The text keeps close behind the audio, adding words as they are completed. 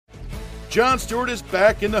Jon Stewart is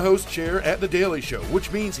back in the host chair at The Daily Show,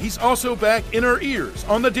 which means he's also back in our ears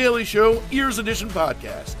on The Daily Show Ears Edition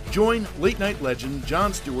podcast. Join late-night legend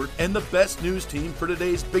Jon Stewart and the best news team for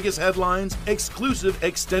today's biggest headlines, exclusive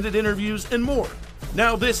extended interviews, and more.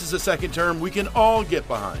 Now this is a second term we can all get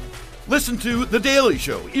behind. Listen to The Daily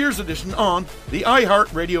Show Ears Edition on the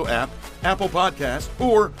iHeartRadio app, Apple Podcasts,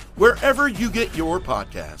 or wherever you get your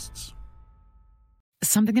podcasts.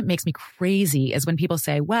 Something that makes me crazy is when people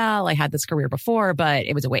say, well, I had this career before, but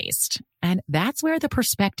it was a waste. And that's where the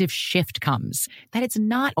perspective shift comes, that it's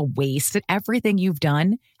not a waste, that everything you've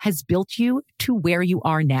done has built you to where you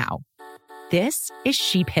are now. This is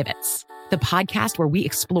She Pivots, the podcast where we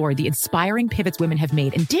explore the inspiring pivots women have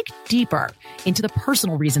made and dig deeper into the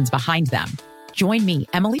personal reasons behind them. Join me,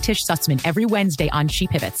 Emily Tish Sussman, every Wednesday on She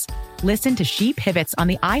Pivots. Listen to She Pivots on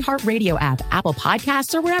the iHeartRadio app, Apple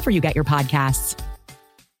Podcasts, or wherever you get your podcasts.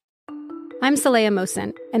 I'm Saleha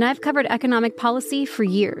Mohsin, and I've covered economic policy for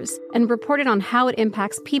years and reported on how it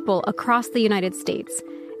impacts people across the United States.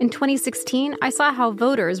 In 2016, I saw how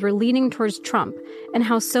voters were leaning towards Trump and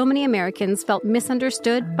how so many Americans felt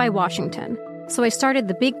misunderstood by Washington. So I started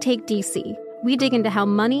The Big Take DC. We dig into how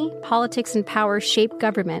money, politics, and power shape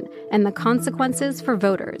government and the consequences for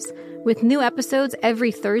voters. With new episodes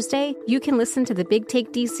every Thursday, you can listen to The Big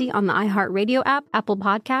Take DC on the iHeartRadio app, Apple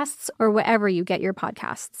Podcasts, or wherever you get your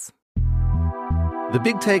podcasts. The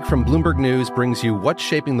Big Take from Bloomberg News brings you what's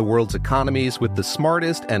shaping the world's economies with the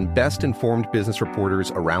smartest and best-informed business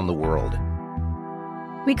reporters around the world.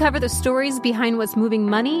 We cover the stories behind what's moving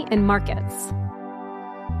money and markets,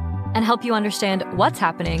 and help you understand what's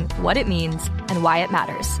happening, what it means, and why it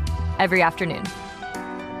matters every afternoon.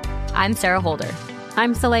 I'm Sarah Holder.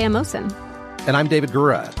 I'm Saleha Mohsin. And I'm David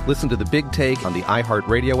Gura. Listen to The Big Take on the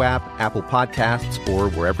iHeartRadio app, Apple Podcasts, or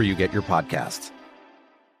wherever you get your podcasts.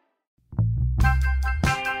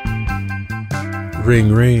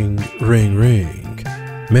 Ring, ring, ring, ring.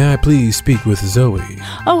 May I please speak with Zoe?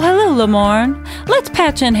 Oh, hello, Lamorne. Let's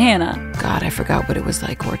patch in Hannah. God, I forgot what it was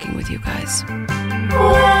like working with you guys.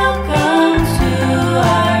 Welcome to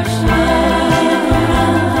our show.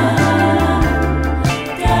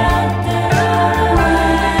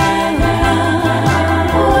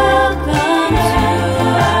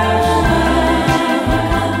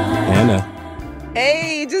 Hannah.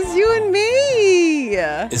 Hey, just you and me.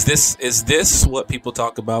 Is this what people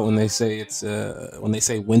talk about when they say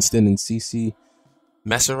Winston and Cece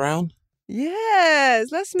mess around? Yes,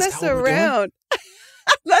 let's mess around.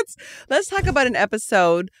 Let's talk about an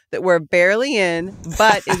episode that we're barely in,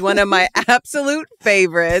 but is one of my absolute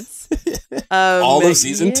favorites. All of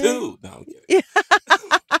season 2. No, I'm kidding.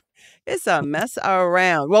 It's a mess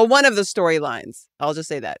around. Well, one of the storylines. I'll just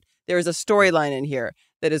say that. There is a storyline in here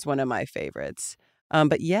that is one of my favorites.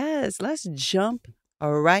 But yes, let's jump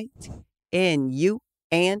right in, you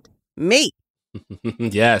and me.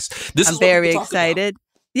 Yes. I'm very excited.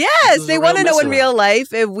 Yes, they want to know in real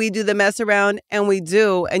life if we do the mess around, and we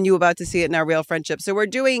do, and you're about to see it in our real friendship. So we're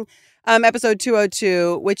doing episode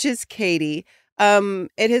 202, which is Katie.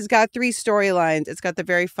 It has got 3 storylines. It's got the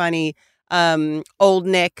very funny Old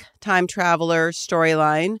Nick time traveler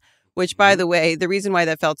storyline, which, by the way, the reason why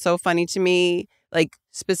that felt so funny to me, like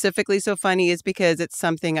specifically so funny, is because it's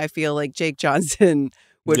something I feel like Jake Johnson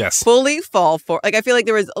would fully fall for. Like, I feel like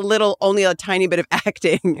there was only a tiny bit of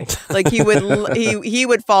acting. Like he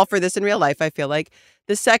would fall for this in real life, I feel like.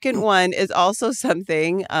 The second one is also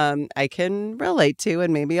something I can relate to,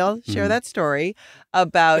 and maybe I'll share that story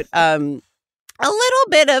about a little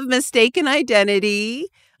bit of mistaken identity.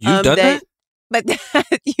 You've done that? But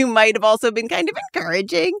that you might have also been kind of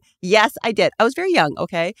encouraging. Yes, I did. I was very young,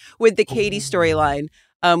 okay? With the Katie storyline,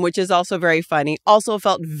 which is also very funny. Also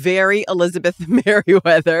felt very Elizabeth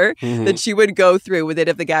Merriweather that she would go through with it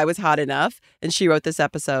if the guy was hot enough. And she wrote this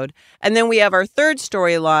episode. And then we have our third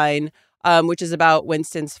storyline, which is about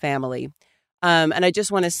Winston's family. And I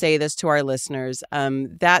just want to say this to our listeners.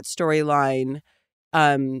 That storyline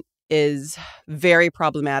is very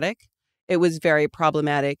problematic. It was very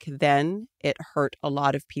problematic then. It hurt a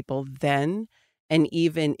lot of people then. And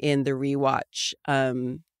even in the rewatch,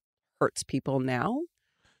 hurts people now.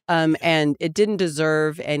 And it didn't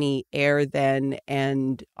deserve any air then.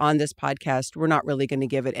 And on this podcast, we're not really going to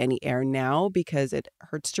give it any air now because it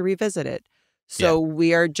hurts to revisit it. So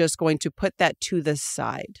we are just going to put that to the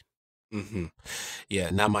side. Mm-hmm.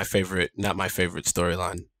 Yeah, not my favorite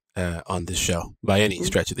storyline on this show by any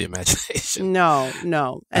stretch of the imagination. No.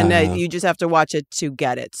 And you just have to watch it to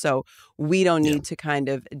get it. So we don't need to kind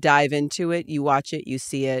of dive into it. You watch it, you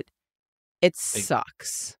see it. It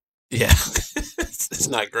sucks. Yeah, it's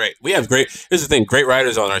not great. We have here's the thing, great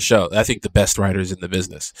writers on our show. I think the best writers in the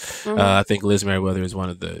business. I think Liz Meriwether is one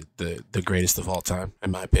of the greatest of all time,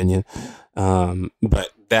 in my opinion. But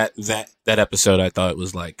that episode, I thought it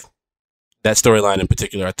was like, that storyline in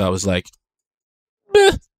particular, I thought was like,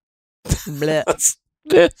 bleh. Bleh.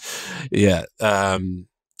 Yeah.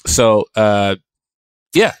 So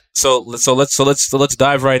let's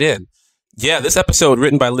dive right in. Yeah, this episode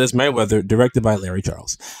written by Liz Meriwether, directed by Larry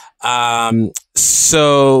Charles.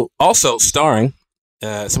 So also starring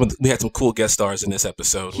we had some cool guest stars in this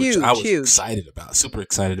episode, which I was excited about, super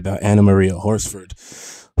excited about. Anna Maria Horsford,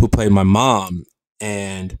 who played my mom,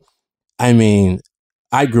 and I mean,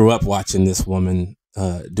 I grew up watching this woman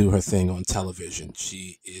do her thing on television.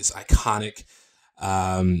 She is iconic.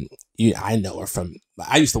 I know her from,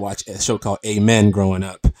 I used to watch a show called Amen growing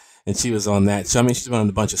up, and she was on that. So, I mean, she's been on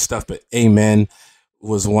a bunch of stuff, but Amen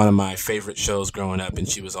was one of my favorite shows growing up, and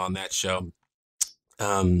she was on that show.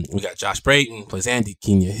 We got Josh Brayton, plays Andy,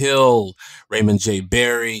 Kenya Hill, Raymond J.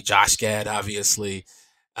 Barry, Josh Gad, obviously.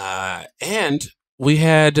 And we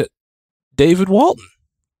had David Walton.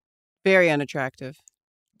 Very unattractive.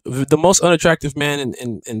 The most unattractive man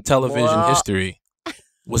in television history.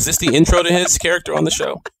 Was this the intro to his character on the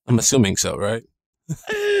show? I'm assuming so, right?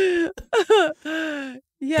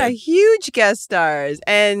 Yeah, huge guest stars.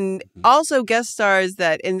 And also guest stars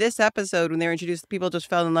that in this episode, when they were introduced, people just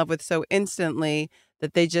fell in love with so instantly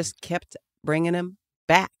that they just kept bringing him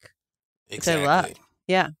back. Exactly. Which I loved.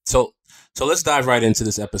 Yeah. So let's dive right into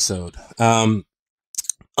this episode.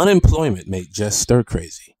 Unemployment made Jess stir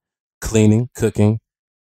crazy. Cleaning, cooking,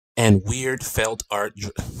 and weird felt art.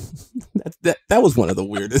 That was one of the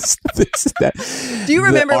weirdest things. Do you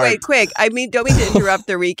remember? Wait, quick. I mean, don't mean to interrupt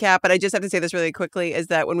the recap, but I just have to say this really quickly, is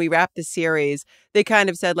that when we wrapped the series, they kind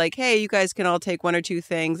of said like, hey, you guys can all take one or two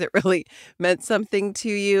things that really meant something to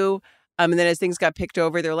you. And then as things got picked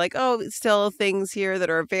over, they're like, oh, still things here that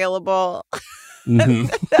are available. Mm-hmm.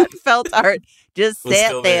 That felt art just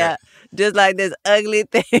sat there. Just like this ugly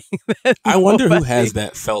thing. I wonder who has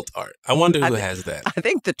that felt art. I wonder who has that. I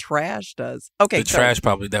think the trash does. Okay, the trash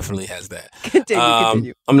probably definitely has that.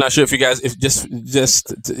 Continue. I'm not sure if you guys,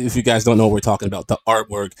 if you guys don't know what we're talking about, the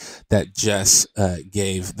artwork that Jess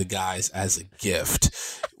gave the guys as a gift.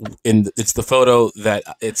 It's the photo that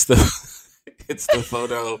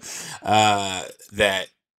that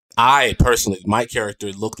I personally, my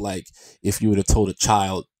character looked like if you would have told a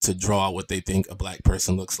child to draw what they think a black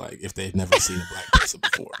person looks like if they've never seen a black person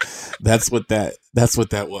before. That's what that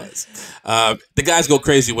was. The guys go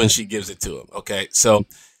crazy when she gives it to him. Okay, so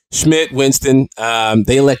Schmidt, Winston,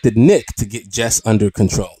 they elected Nick to get Jess under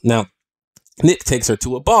control. Now, Nick takes her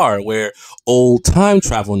to a bar where old time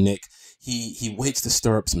travel Nick, he waits to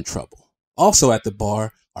stir up some trouble. Also at the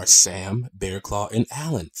bar are Sam, Bearclaw, and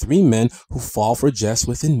Alan, 3 men who fall for Jess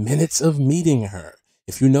within minutes of meeting her.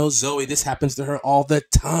 If you know Zoe, this happens to her all the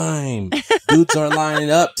time. Dudes are lining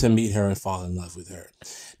up to meet her and fall in love with her.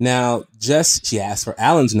 Now, Jess, she asks for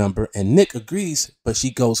Alan's number, and Nick agrees, but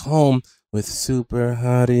she goes home with super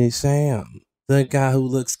hottie Sam, the guy who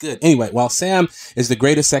looks good. Anyway, while Sam is the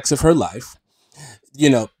greatest sex of her life, you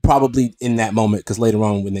know, probably in that moment, because later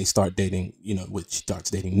on when they start dating, you know, when she starts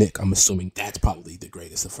dating Nick, I'm assuming that's probably the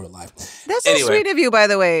greatest of her life. That's so sweet of you, by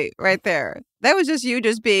the way, right there. That was just you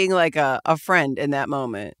just being like a friend in that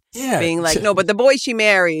moment. Yeah. Being like, no, but the boy she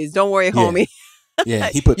marries, don't worry, homie. Yeah,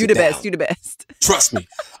 he puts you it the down. best, you the best. Trust me,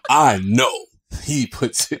 I know he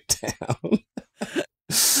puts it down.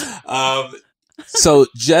 So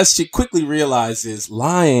Jess, she quickly realizes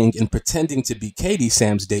lying and pretending to be Katie,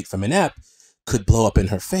 Sam's date from an app, could blow up in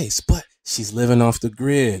her face, but she's living off the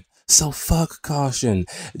grid. So fuck caution.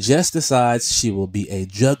 Jess decides she will be a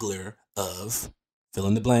juggler of fill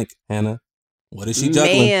in the blank. Hannah, what is she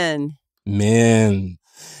juggling? Men.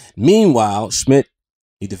 Meanwhile, Schmidt,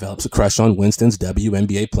 he develops a crush on Winston's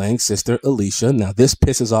WNBA playing sister, Alicia. Now, this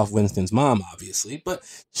pisses off Winston's mom, obviously, but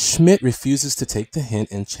Schmidt refuses to take the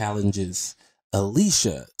hint and challenges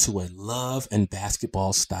Alicia to a love and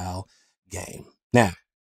basketball style game. Now,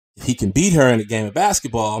 if he can beat her in a game of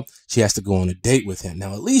basketball, she has to go on a date with him.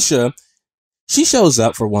 Now, Alicia, she shows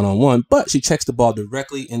up for one-on-one, but she checks the ball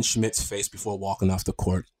directly in Schmidt's face before walking off the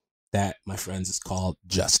court. That, my friends, is called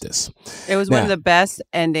justice. It was one of the best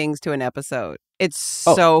endings to an episode. It's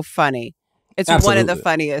so funny. It's absolutely one of the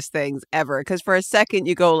funniest things ever. Because for a second,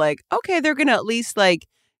 you go like, okay, they're going to at least like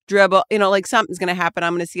dribble, you know, like something's going to happen.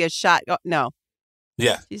 I'm going to see a shot. Oh, no.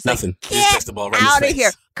 Yeah, she's nothing. Like, just checks the ball right in his face. Out of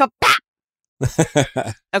here. Come back.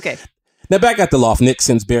 Okay. Now back at the loft, Nick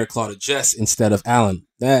sends Bearclaw to Jess instead of Alan.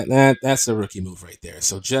 That's a rookie move right there.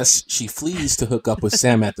 So Jess, she flees to hook up with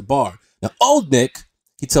Sam at the bar. Now old Nick,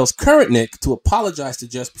 He tells current Nick to apologize to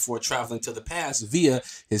Jess before traveling to the past via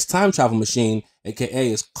his time travel machine, a.k.a.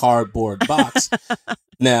 his cardboard box.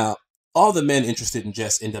 Now, all the men interested in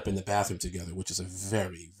Jess end up in the bathroom together, which is a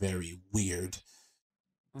very, very weird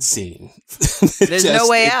scene. There's no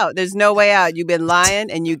way out. There's no way out. You've been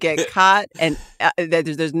lying and you get caught, and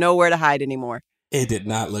there's nowhere to hide anymore. It did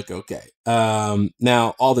not look okay.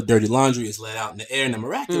 Now, all the dirty laundry is let out in the air. And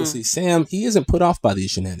miraculously, Sam, he isn't put off by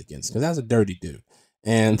these shenanigans because that's a dirty dude.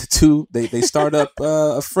 And the two, they start up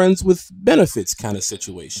a friends with benefits kind of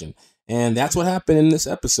situation. And that's what happened in this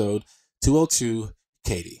episode, 202,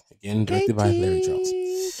 Katie. Again, directed by Larry Charles.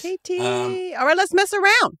 Katie. All right, let's mess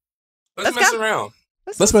around. Let's mess around.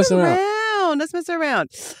 Let's mess around. Let's mess around.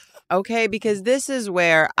 Okay, because this is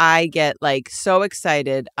where I get like so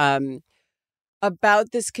excited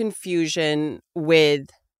about this confusion with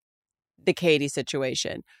the Katie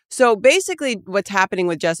situation. So basically what's happening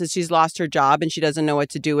with Jess is she's lost her job and she doesn't know what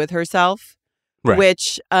to do with herself, right.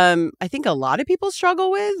 Which I think a lot of people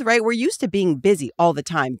struggle with, right? We're used to being busy all the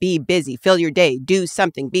time. Be busy, fill your day, do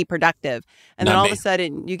something, be productive. And then all of a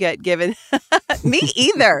sudden you get given me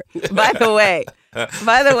either, by the way.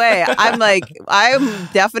 I'm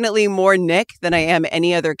definitely more Nick than I am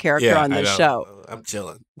any other character on this show. I'm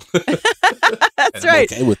chilling. That's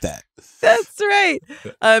right. I'm okay with that. That's right.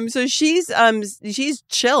 So she's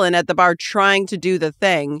chilling at the bar trying to do the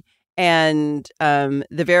thing. And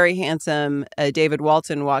the very handsome David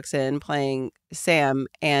Walton walks in playing Sam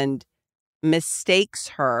and mistakes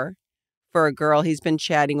her for a girl he's been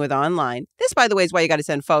chatting with online. This, by the way, is why you got to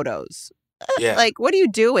send photos. Yeah. Like, what are you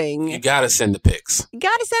doing? You got to send the pics. You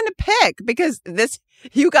got to send a pic because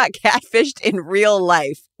you got catfished in real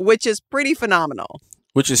life, which is pretty phenomenal.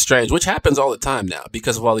 Which is strange, which happens all the time now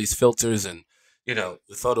because of all these filters and, the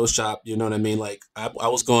Photoshop, you know what I mean? Like, I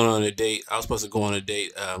was going on a date. I was supposed to go on a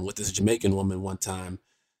date with this Jamaican woman one time.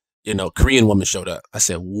 Korean woman showed up. I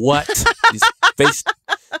said, what? She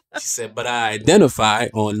said, but I identify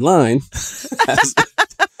online as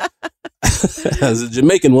a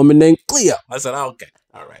Jamaican woman named Cleo. I said, oh, okay.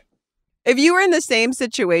 All right. If you were in the same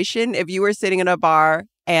situation, if you were sitting in a bar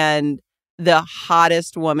and the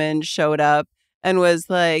hottest woman showed up and was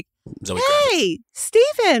like, hey,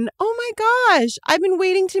 Stephen, oh my gosh, I've been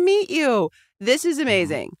waiting to meet you. This is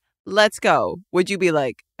amazing. Let's go. Would you be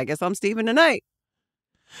like, I guess I'm Stephen tonight?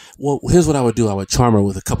 Well, here's what I would do. I would charm her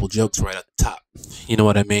with a couple jokes right at the top. You know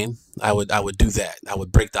what I mean? I would do that. I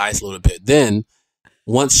would break the ice a little bit. Then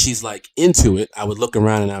once she's like into it, I would look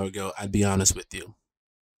around and I would go, I'd be honest with you.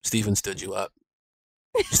 Stephen stood you up.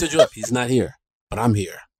 He stood you up. He's not here, but I'm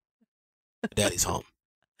here. Daddy's home.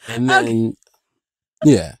 And then,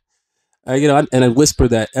 yeah. And I whisper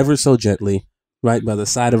that ever so gently, right by the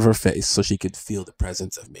side of her face so she could feel the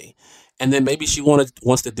presence of me. And then maybe she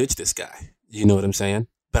wants to ditch this guy. You know what I'm saying?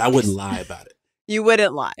 But I wouldn't lie about it. You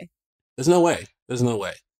wouldn't lie. There's no way.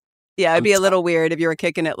 Yeah, it'd be a little weird if you were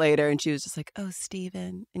kicking it later and she was just like, oh,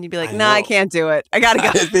 Steven. And you'd be like, nah, I can't do it. I got to go.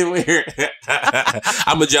 It'd be weird.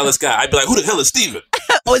 I'm a jealous guy. I'd be like, who the hell is Steven?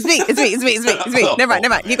 Oh, it's me. Never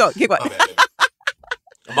mind. Keep going. Okay.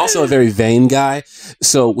 I'm also a very vain guy.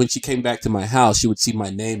 So when she came back to my house, she would see my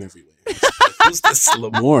name everywhere. Like, who's this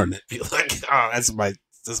Lamorne? I'd be like, oh, that's my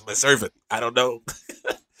servant. I don't know.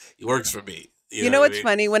 He works for me. You know what's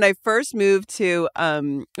funny? When I first moved to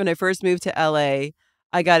LA,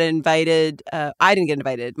 I got invited. I didn't get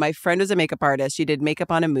invited. My friend was a makeup artist. She did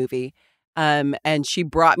makeup on a movie. And she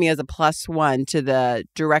brought me as a +1 to the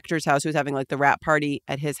director's house who was having like the wrap party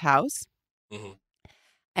at his house. Mm-hmm.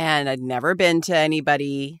 And I'd never been to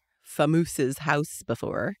anybody famouse's house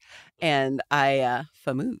before. And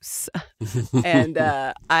famous. And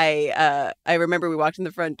I remember we walked in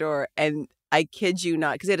the front door and I kid you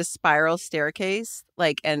not, because they had a spiral staircase,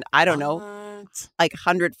 and I don't know, like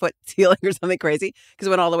 100-foot ceiling or something crazy, because it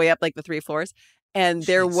went all the way up like the 3 floors. And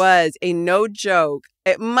there was a no joke,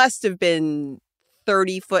 it must have been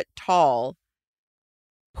 30-foot tall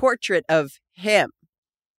portrait of him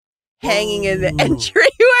hanging in the entryway.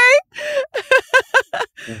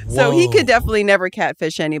 So he could definitely never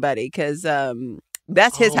catfish anybody because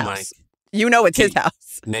that's his house. You know it's his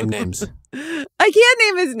house. Name names. I can't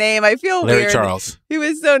name his name. I feel Larry weird. Charles. He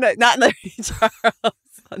was so nice. Not Larry Charles.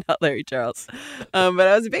 Not Larry Charles. But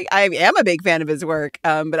I am a big fan of his work.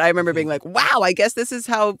 But I remember being like, wow, I guess this is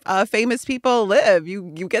how famous people live.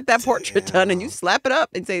 You get that portrait done and you slap it up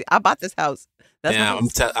and say, I bought this house. That's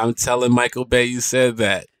nice. I'm telling Michael Bay you said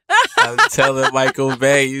that. I'm telling Michael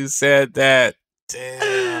Bay you said that.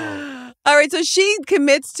 Damn. All right, so she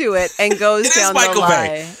commits to it and goes down the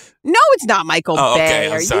line. No, it's not Michael Oh, Bay. okay.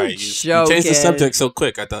 I'm Are sorry. you You joking? changed the subject so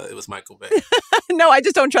quick. I thought it was Michael Bay. No, I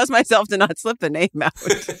just don't trust myself to not slip the name out.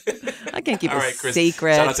 I can't keep All a right, Chris.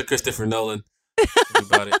 secret. Shout out to Christopher Nolan.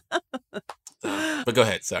 Everybody. But go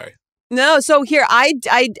ahead. Sorry. No, so here well,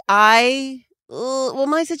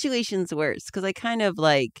 my situation's worse because I kind of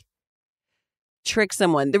like trick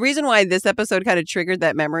someone. The reason why this episode kind of triggered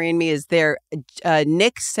that memory in me is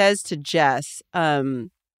Nick says to Jess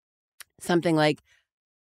something like,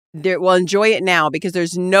 well, enjoy it now because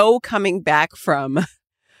there's no coming back from,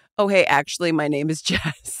 oh, hey, actually, my name is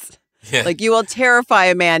Jess. Yeah. Like, you will terrify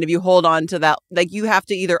a man if you hold on to that. Like, you have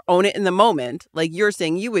to either own it in the moment, like you're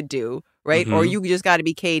saying you would do, right? Or you just got to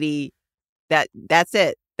be Katie. That's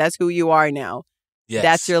it. That's who you are now. Yes.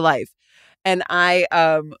 That's your life. And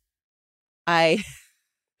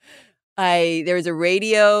there was a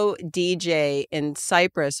radio DJ in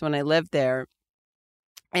Cyprus when I lived there.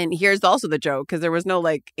 And here's also the joke, because there was no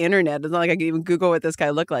like internet. It's not like I could even Google what this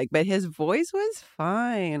guy looked like, but his voice was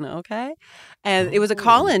fine. Okay. And it was a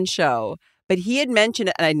call-in show, but he had mentioned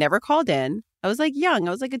it and I never called in. I was like young.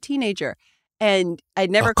 I was like a teenager and I'd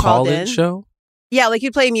never called in. Show? Yeah. Like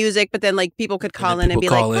he'd play music, but then like people could call in and be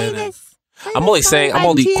like, play this. I'm only saying, I'm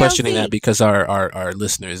only TLC. questioning that because our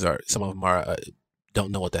listeners some of them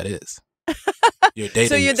don't know what that is. You're dating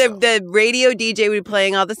So you're the radio DJ would be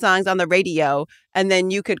playing all the songs on the radio, and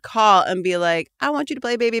then you could call and be like, I want you to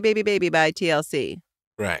play Baby, Baby, Baby by TLC.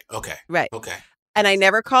 Right. Okay. Right. Okay. And I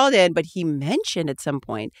never called in, but he mentioned at some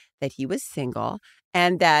point that he was single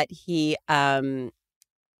and that he loved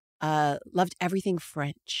everything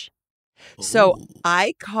French. Ooh. So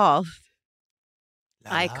I called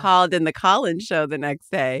in the call-in show the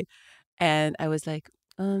next day, and I was like,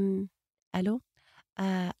 hello?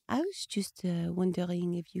 I was just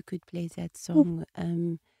wondering if you could play that song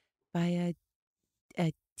by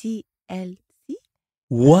TLC.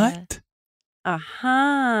 What?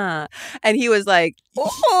 And he was like,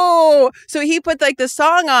 oh. So he put like the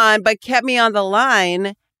song on, but kept me on the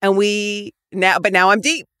line. And now I'm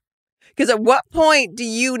deep. Because at what point do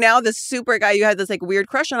you, now the super guy you had this like weird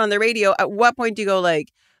crush on the radio, at what point do you go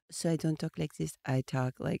like, so I don't talk like this, I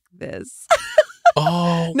talk like this?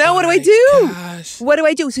 Oh, now what do I do? Gosh. What do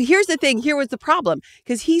I do? So here's the thing. Here was the problem.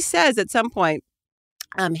 Because he says at some point,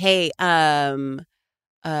 he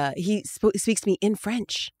speaks to me in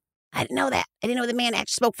French. I didn't know that. I didn't know the man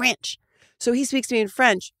actually spoke French. So he speaks to me in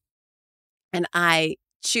French. And I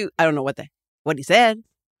don't know what he said.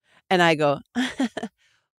 And I go,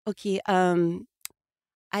 okay, I'm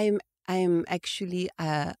actually,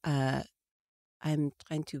 I'm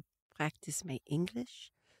trying to practice my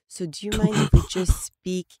English. So do you mind if we just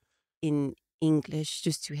speak in English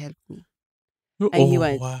just to help me? And he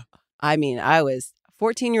went, wow. I mean, I was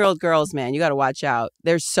 14-year-old girls, man. You got to watch out.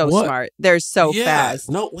 They're so What? smart. They're so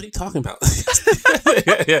fast. No, what are you talking about?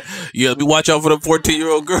 Yeah, let me watch out for the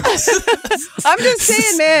 14-year-old girls. I'm just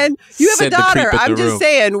saying, man, you have Send a the creep daughter. in I'm the just room.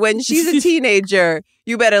 saying, when she's a teenager,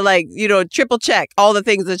 you better triple check all the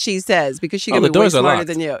things that she says because she's going to be way doors are smarter locked.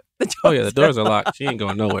 than you. Oh, yeah, the doors are locked. She ain't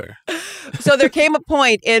going nowhere. So there came a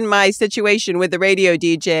point in my situation with the radio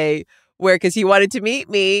DJ where, because he wanted to meet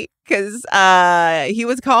me because he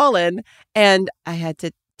was calling, and I had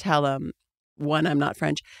to tell him, one, I'm not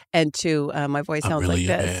French, and two, my voice sounds really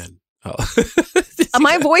like a this. man. Oh.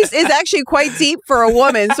 My voice is actually quite deep for a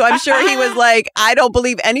woman, so I'm sure he was like, I don't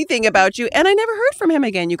believe anything about you. And I never heard from him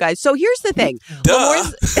again, you guys. So here's the thing.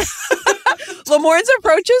 Lamorne's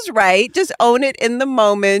approach is right. Just own it in the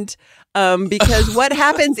moment. Because what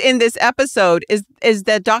happens in this episode is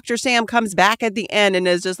that Dr. Sam comes back at the end and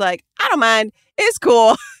is just like, I don't mind. It's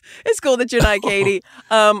cool. It's cool that you're not Katie.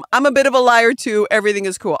 I'm a bit of a liar too. Everything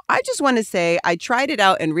is cool. I just want to say I tried it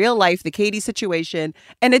out in real life, the Katie situation,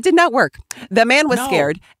 and it did not work. The man was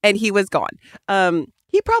scared and he was gone.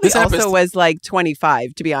 He probably was like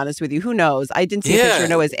 25, to be honest with you. Who knows? I didn't see a picture,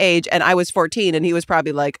 know his age, and I was 14, and he was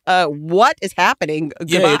probably like, what is happening?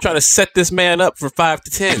 Yeah, Goodbye. you're trying to set this man up for 5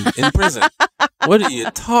 to 10 in prison. What are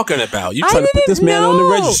you talking about? You're trying to put this man on the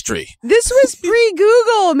registry. This was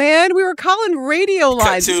pre-Google, man. We were calling radio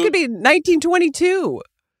lines. This could be 1922.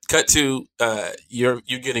 Cut to you're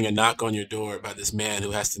getting a knock on your door by this man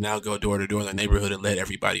who has to now go door to door in the neighborhood and let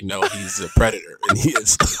everybody know he's a predator and he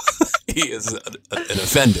is an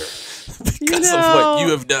offender because of what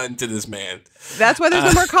you have done to this man. That's why there's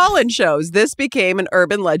no more call-in shows. This became an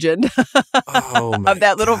urban legend of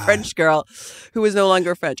that little French girl who was no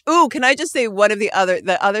longer French. Ooh, can I just say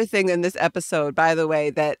the other thing in this episode, by the way,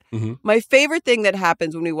 that my favorite thing that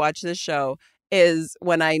happens when we watch this show is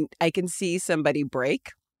when I can see somebody break.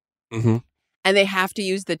 Mm-hmm. And they have to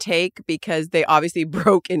use the take because they obviously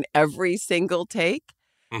broke in every single take.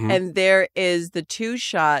 And there is the two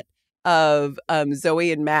shot of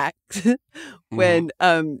Zoe and Max when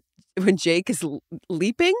Jake is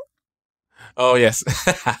leaping. Oh, yes.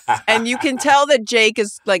 And you can tell that Jake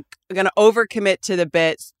is like going to overcommit to the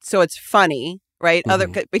bit, so it's funny, right?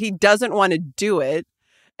 But he doesn't want to do it.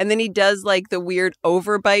 And then he does like the weird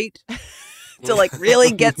overbite to like really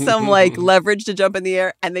get some like leverage to jump in the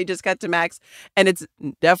air. And they just cut to Max. And it's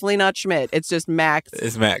definitely not Schmidt. It's just Max.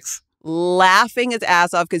 It's Max. Laughing his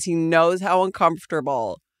ass off because he knows how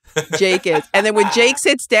uncomfortable Jake is. And then when Jake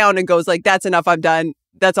sits down and goes like, that's enough, I'm done.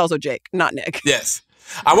 That's also Jake, not Nick. Yes.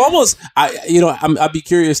 I'd be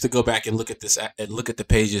curious to go back and look at this and look at the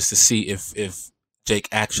pages to see if Jake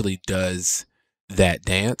actually does that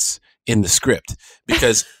dance in the script,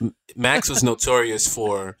 because Max was notorious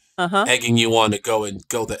for egging you on to go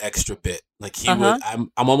the extra bit. Like he would. I'm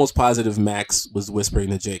almost positive Max was whispering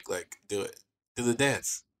to Jake, like, do the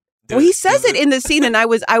dance. He says it in the scene, and I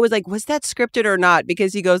was like, was that scripted or not?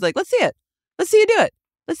 Because he goes like, let's see it. Let's see you do it.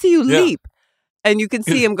 Let's see you leap. And you can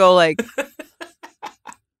see him go like.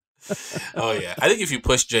 Oh yeah, I think if you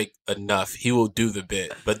push Jake enough, he will do the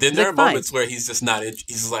bit. But then there are moments where he's just not.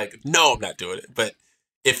 He's like, no, I'm not doing it. But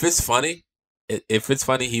if it's funny,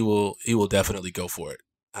 he will definitely go for it.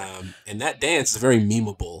 And that dance is a very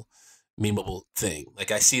memeable thing.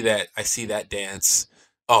 Like I see that dance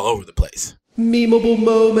all over the place. Memeable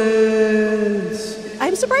moments.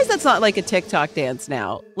 I'm surprised that's not like a TikTok dance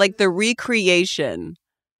now. Like the recreation.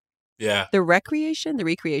 Yeah. The recreation of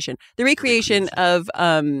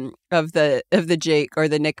the Jake or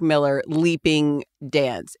the Nick Miller leaping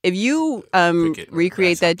dance. If you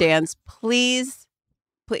recreate that dance, please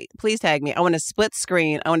tag me. I want to split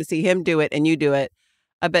screen. I want to see him do it and you do it.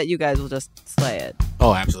 I bet you guys will just slay it.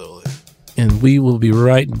 Oh, absolutely. And we will be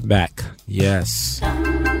right back. Yes.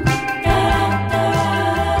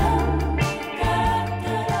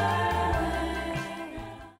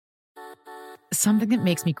 Something that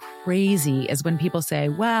makes me crazy is when people say,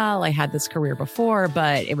 well, I had this career before,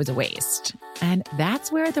 but it was a waste. And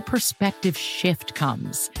that's where the perspective shift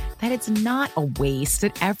comes, that it's not a waste,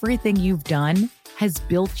 that everything you've done has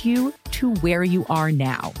built you to where you are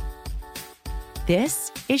now.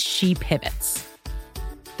 This is She Pivots,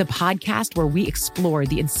 the podcast where we explore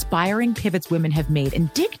the inspiring pivots women have made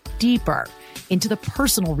and dig deeper into the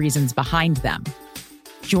personal reasons behind them.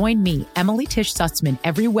 Join me, Emily Tish Sussman,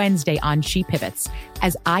 every Wednesday on She Pivots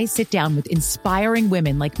as I sit down with inspiring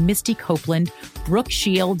women like Misty Copeland, Brooke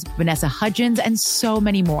Shields, Vanessa Hudgens, and so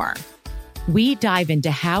many more. We dive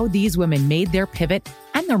into how these women made their pivot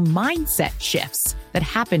and their mindset shifts that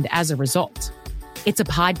happened as a result. It's a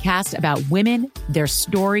podcast about women, their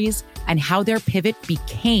stories, and how their pivot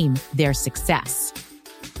became their success.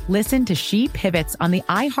 Listen to She Pivots on the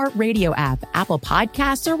iHeartRadio app, Apple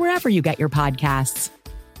Podcasts, or wherever you get your podcasts.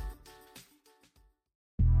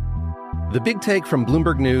 The Big Take from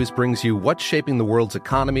Bloomberg News brings you what's shaping the world's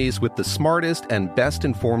economies with the smartest and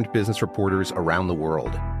best-informed business reporters around the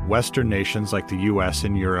world. Western nations like the U.S.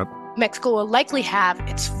 and Europe. Mexico will likely have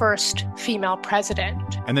its first female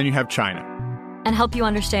president. And then you have China. And help you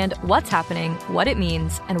understand what's happening, what it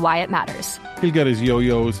means, and why it matters. He'll get his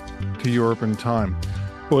yo-yos to Europe in time.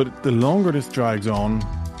 But the longer this drags on,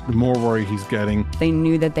 the more worry he's getting. They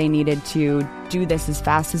knew that they needed to do this as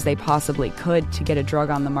fast as they possibly could to get a drug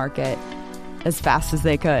on the market as fast as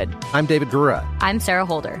they could. I'm David Gura. I'm Sarah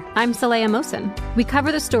Holder. I'm Saleha Mohsin. We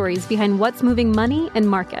cover the stories behind what's moving money and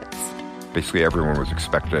markets. Basically, everyone was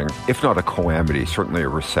expecting, if not a calamity, certainly a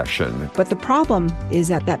recession. But the problem is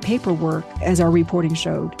that paperwork, as our reporting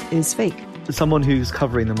showed, is fake. As someone who's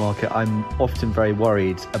covering the market, I'm often very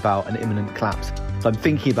worried about an imminent collapse. So I'm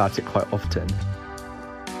thinking about it quite often.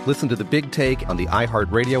 Listen to The Big Take on the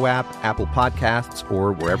iHeartRadio app, Apple Podcasts,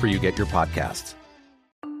 or wherever you get your podcasts.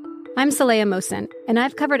 I'm Saleha Mohsin, and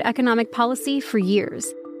I've covered economic policy for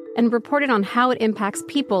years and reported on how it impacts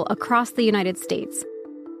people across the United States.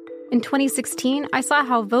 In 2016, I saw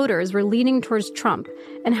how voters were leaning towards Trump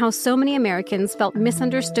and how so many Americans felt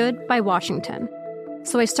misunderstood by Washington.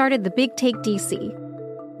 So I started The Big Take DC.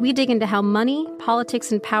 We dig into how money, politics,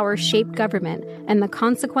 and power shape government and the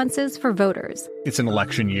consequences for voters. It's an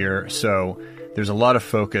election year, so there's a lot of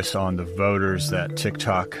focus on the voters that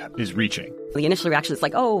TikTok is reaching. The initial reaction is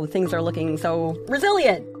like, oh, things are looking so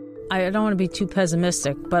resilient. I don't want to be too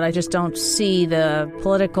pessimistic, but I just don't see the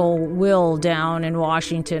political will down in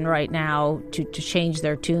Washington right now to change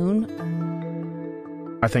their tune.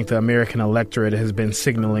 I think the American electorate has been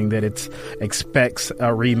signaling that it expects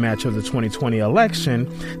a rematch of the 2020 election.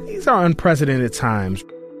 These are unprecedented times.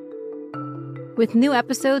 With new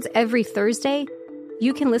episodes every Thursday,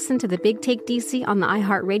 you can listen to The Big Take DC on the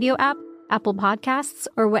iHeartRadio app, Apple Podcasts,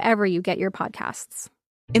 or wherever you get your podcasts.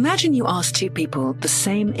 Imagine you ask two people the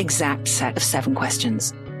same exact set of 7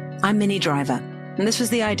 questions. I'm Minnie Driver, and this was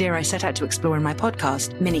the idea I set out to explore in my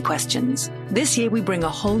podcast, Mini Questions. This year, we bring a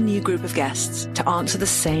whole new group of guests to answer the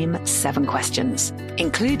same 7 questions,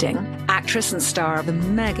 including actress and star of the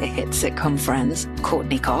mega hit sitcom Friends,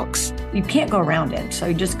 Courtney Cox. You can't go around it, so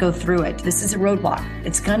you just go through it. This is a roadblock.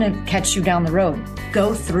 It's going to catch you down the road.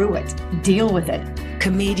 Go through it. Deal with it.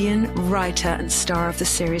 Comedian, writer, and star of the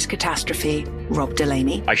series Catastrophe, Rob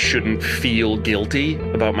Delaney. I shouldn't feel guilty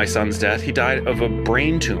about my son's death. He died of a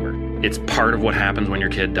brain tumor. It's part of what happens when your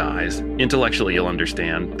kid dies. Intellectually, you'll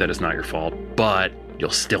understand that it's not your fault, but you'll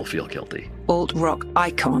still feel guilty. Alt-rock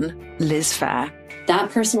icon, Liz Phair. That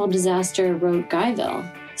personal disaster wrote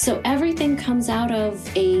Guyville. So everything comes out of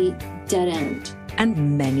a dead end.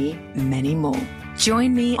 And many, many more.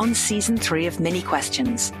 Join me on Season 3 of Mini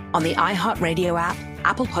Questions on the iHeartRadio app,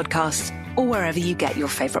 Apple Podcasts, or wherever you get your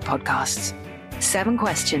favorite podcasts. 7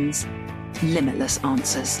 questions, limitless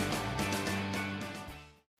answers.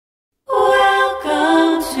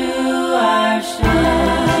 Welcome to our show.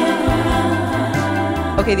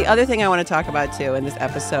 Okay, the other thing I want to talk about too in this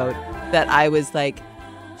episode that I was like,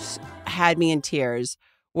 had me in tears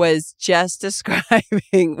was just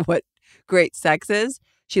describing what great sex is.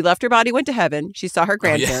 She left her body, went to heaven. She saw her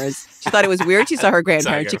grandparents. She thought it was weird. She saw her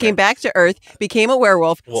grandparents. She came back to Earth, became a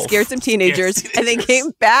werewolf, scared some teenagers, and then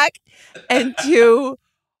came back into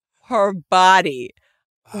her body.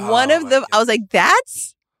 One of them, I was like,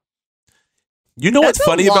 that's... You know what's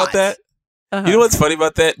funny about that? You know what's funny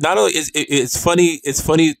about that? Not only is it's funny,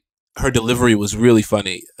 her delivery was really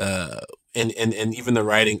funny. And even the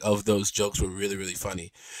writing of those jokes were really, really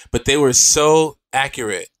funny. But they were so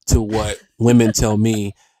accurate to what women tell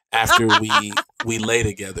me after we lay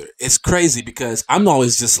together. It's crazy because I'm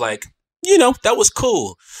always just like, that was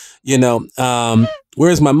cool.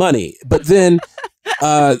 Where's my money? But then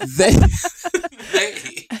they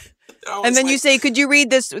and then you say, could you read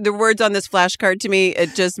the words on this flashcard to me?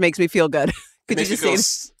 It just makes me feel good. Could you just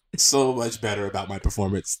say so much better about my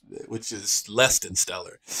performance, which is less than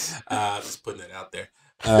stellar. Just putting it out there.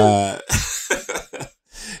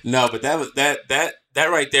 No, but that was that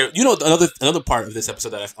right there. Another part of this episode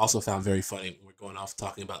that I also found very funny when we're going off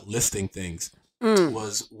talking about listing things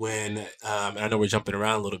was when, and I know we're jumping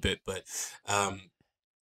around a little bit, but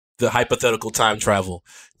the hypothetical time travel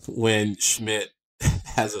when Schmidt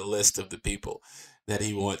has a list of the people that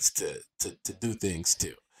he wants to do things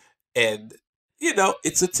to, and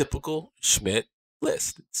it's a typical Schmidt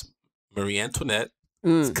list. It's Marie Antoinette,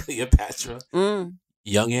 it's Cleopatra,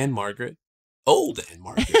 young Anne Margaret, old Anne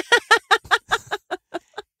Margaret.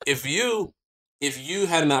 If you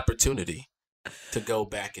had an opportunity to go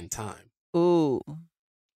back in time, and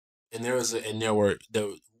there were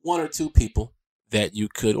 1 or 2 people that you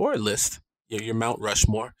could, or a list, your Mount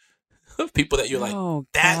Rushmore of people that you're like,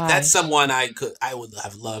 that's someone I would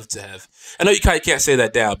have loved to have. I know you kind of can't say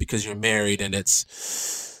that now because you're married and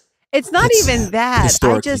it's not even that.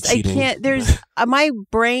 I can't. There's my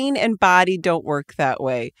brain and body don't work that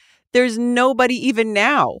way. There's nobody even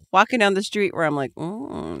now walking down the street where I'm like,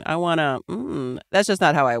 I want to. That's just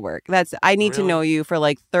not how I work. I need to know you for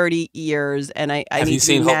like 30 years, and I have need you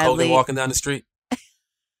seen to Hulk Hogan walking down the street?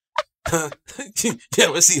 You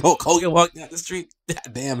ever see Hulk Hogan walking down the street?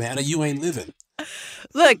 Damn, Hannah, you ain't living.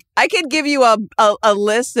 Look, I could give you a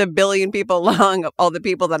list a billion people long of all the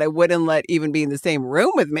people that I wouldn't let even be in the same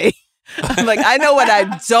room with me. I'm like, I know what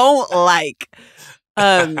I don't like.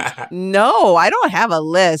 No, I don't have a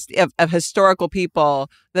list of historical people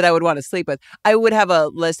that I would want to sleep with. I would have a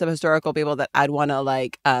list of historical people that I'd want to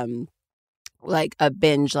like a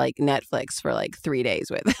binge like Netflix for like 3 days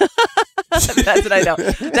with. That's what I know.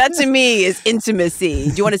 That to me is intimacy.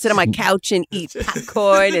 Do you want to sit on my couch and eat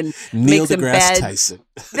popcorn and Neil make some deGrasse bed? Tyson.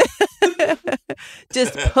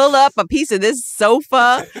 Just pull up a piece of this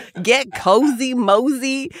sofa, get cozy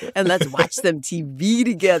mosey, and let's watch some TV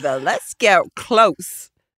together. Let's get close.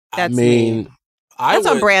 That's me. That's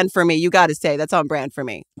on brand for me. You got to say that's on brand for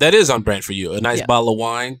me. That is on brand for you. A nice bottle of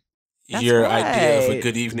wine. That's Your right. idea of a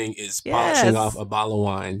good evening is polishing off a bottle of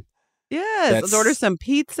wine. Yes, let's order some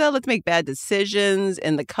pizza. Let's make bad decisions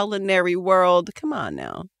in the culinary world. Come on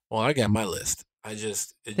now. Well, I got my list. It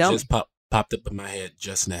just popped up in my head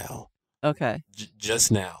just now. Okay.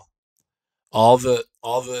 Just now. All the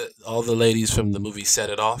ladies from the movie Set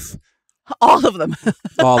It Off. All of them.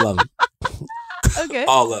 All of them. Okay.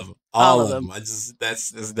 All of them. All of them. That's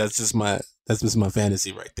just my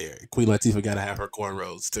fantasy right there. Queen Latifah got to have her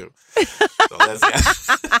cornrows too. So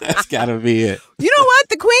that's got to be it. You know what?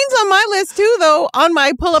 The Queen's on my list too, though. On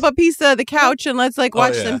my pull up a piece of the couch and let's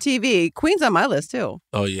watch some TV. Queen's on my list too.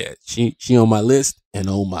 Oh yeah, she on my list and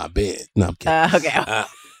on my bed. No, I'm kidding. Okay.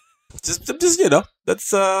 Just that's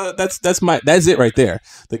it right there.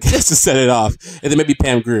 Just to set it off, and then maybe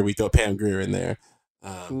Pam Grier. We throw Pam Grier in there.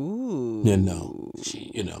 Ooh.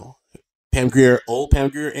 Pam Grier, old Pam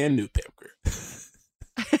Grier, and new Pam Grier.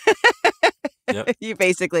 Yep. You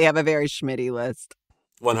basically have a very Schmitty list.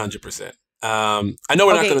 100%. I know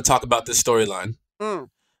we're not going to talk about this storyline.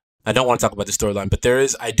 I don't want to talk about this storyline, but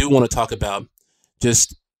I do want to talk about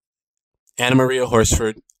just Anna Maria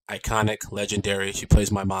Horsford, iconic, legendary. She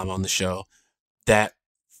plays my mom on the show. That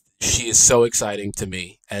she is so exciting to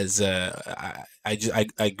me as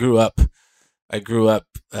I grew up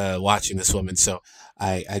watching this woman. So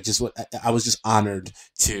I was just honored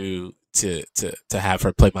to have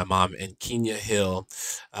her play my mom. And Kenya Hill,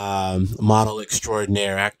 model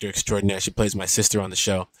extraordinaire, actor extraordinaire. She plays my sister on the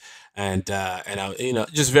show, and I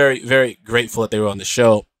just very, very grateful that they were on the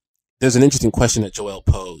show. There's an interesting question that Joelle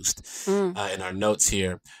posed in our notes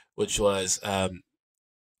here, which was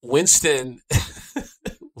Winston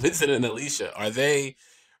and Alicia, are they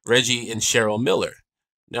Reggie and Cheryl Miller?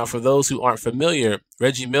 Now, for those who aren't familiar,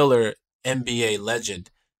 Reggie Miller, NBA legend,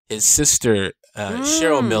 his sister,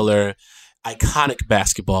 Cheryl Miller, iconic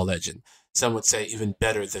basketball legend. Some would say even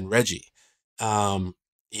better than Reggie. So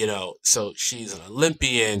she's an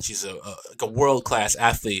Olympian. She's a world-class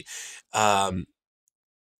athlete.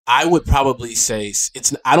 I would probably say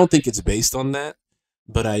I don't think it's based on that,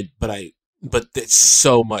 but it's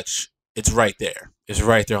so much. It's right there. It's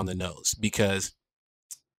right there on the nose because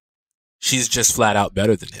she's just flat out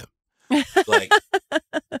better than him. Like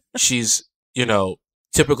she's,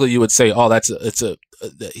 typically you would say, oh,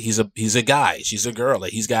 he's a guy. She's a girl.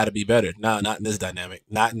 Like he's got to be better. No, not in this dynamic.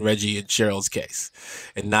 Not in Reggie and Cheryl's case,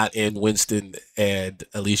 and not in Winston and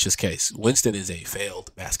Alicia's case. Winston is a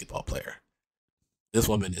failed basketball player. This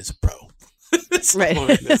woman is a pro. This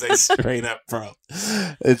woman is a straight up pro.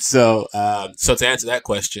 And so to answer that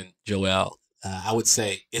question, Joelle, I would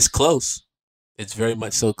say it's close. It's very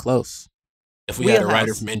much so close. If we had a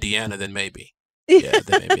writer from Indiana, then maybe. Yeah,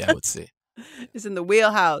 then maybe I would see. It's in the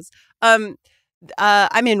wheelhouse. I'm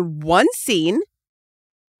in one scene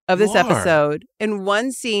of this episode. In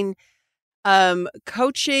one scene,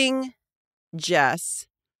 coaching Jess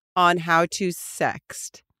on how to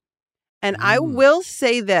sext. And I will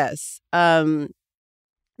say this,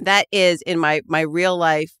 that is in my real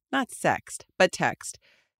life, not sext, but text.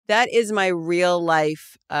 That is my real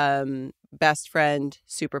life best friend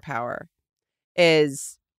superpower.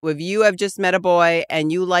 Is if you have just met a boy and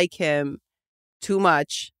you like him too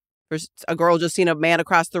much, for a girl just seen a man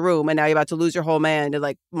across the room and now you're about to lose your whole mind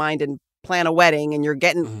and plan a wedding and you're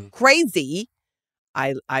getting crazy,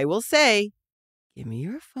 I will say, give me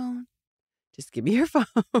your phone. Just give me your phone.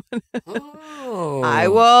 I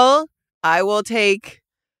will take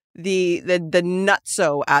the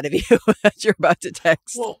nutso out of you that you're about to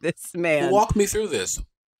text this man. Walk me through this.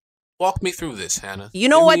 Walk me through this, Hannah. You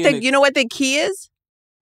know what the key is?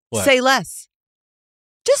 What? Say less.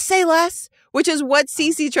 Just say less, which is what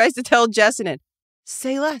Cece tries to tell Jessamine.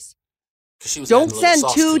 Say less. Don't send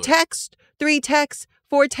 2 texts, 3 texts,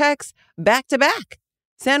 4 texts back to back.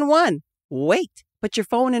 Send one. Wait. Put your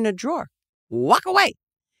phone in a drawer. Walk away.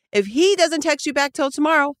 If he doesn't text you back till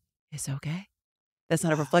tomorrow, it's okay. That's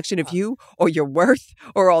not a reflection of you or your worth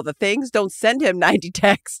or all the things. Don't send him 90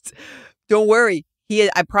 texts. Don't worry.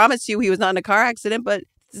 I promise you he was not in a car accident, but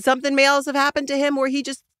something may else have happened to him where he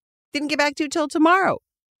just didn't get back to you till tomorrow.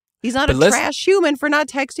 He's not a trash human for not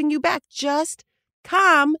texting you back. Just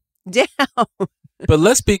calm down. But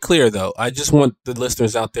let's be clear, though. I just want the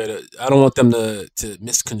listeners out there I don't want them to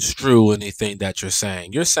misconstrue anything that you're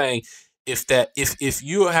saying. You're saying if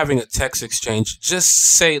you are having a text exchange, just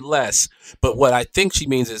say less. But what I think she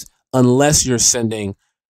means is unless you're sending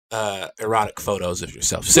erotic photos of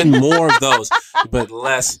yourself, send more of those, but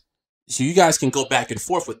less. So you guys can go back and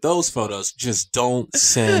forth with those photos. Just don't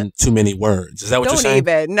send too many words. Is that what you're saying?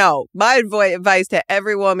 Don't even. No. My advice to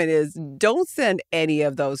every woman is don't send any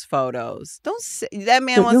of those photos. That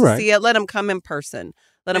man wants to see it. Let him come in person.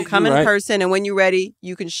 Let him come in person. And when you're ready,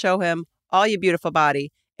 you can show him all your beautiful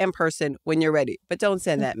body in person when you're ready. But don't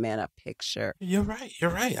send that man a picture. You're right.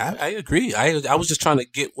 You're right. I agree. I was just trying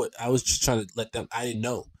to let them. I didn't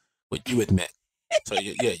know what you had meant. So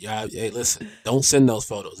yeah. Hey, listen, don't send those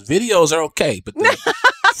photos. Videos are okay, but the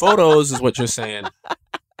photos is what you're saying.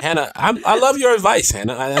 Hannah, I love your advice,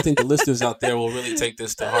 Hannah. I think the listeners out there will really take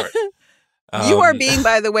this to heart. You are being,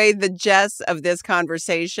 by the way, the Jess of this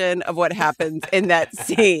conversation of what happens in that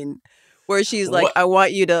scene where she's like, I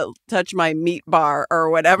want you to touch my meat bar or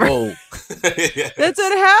whatever. Oh. That's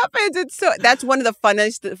what happens. That's one of the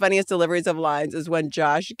funniest deliveries of lines is when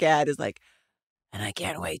Josh Gad is like, and I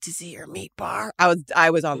can't wait to see your meat bar. I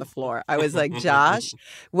was on the floor. I was like, Josh,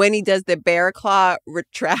 when he does the bear claw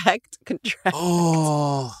contract.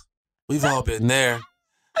 Oh, we've all been there.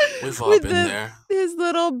 We've all been there. His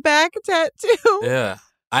little back tattoo. Yeah.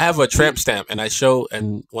 I have a tramp stamp and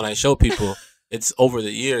when I show people, it's over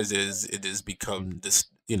the years it has become this,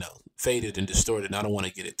 faded and distorted. And I don't want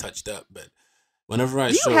to get it touched up, but whenever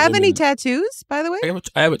I show Do you have women, any tattoos, by the way?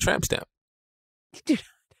 I have a tramp stamp. You do not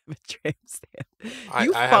have a tramp stamp.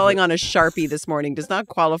 You falling on a Sharpie this morning does not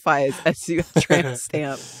qualify as a tramp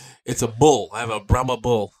stamp. It's a bull. I have a Brahma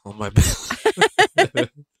bull on my back.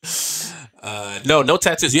 No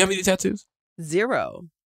tattoos. Do you have any tattoos? Zero.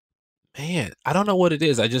 Man, I don't know what it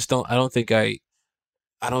is. I don't think I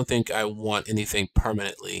want anything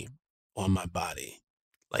permanently on my body.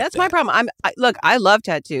 That's my problem. Look, I love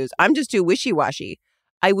tattoos. I'm just too wishy-washy.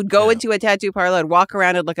 I would go into a tattoo parlor, I'd walk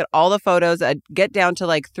around and look at all the photos. I'd get down to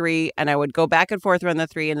like 3 and I would go back and forth around the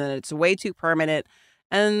 3 and then it's way too permanent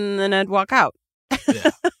and then I'd walk out.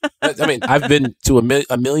 Yeah. I mean, I've been to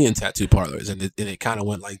a million tattoo parlors and it kind of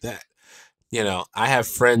went like that. I have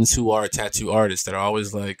friends who are tattoo artists that are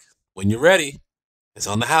always like, when you're ready, it's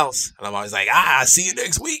on the house. And I'm always like, see you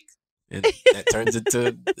next week. And that turns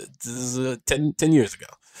into 10 years ago.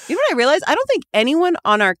 You know what I realized? I don't think anyone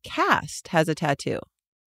on our cast has a tattoo.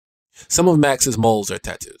 Some of Max's moles are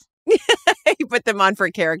tattoos. He put them on for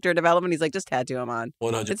character development. He's like, just tattoo them on.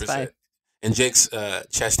 100%. And Jake's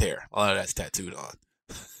chest hair, a lot of that's tattooed on.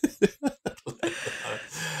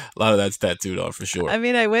 A lot of that's tattooed on for sure. I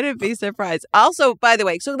mean, I wouldn't be surprised. Also, by the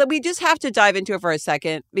way, so that we just have to dive into it for a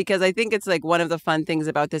second because I think it's like one of the fun things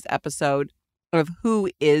about this episode of who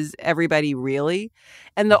is everybody really.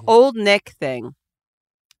 And the old Nick thing,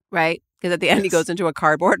 right? Because at the end he goes into a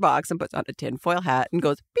cardboard box and puts on a tinfoil hat and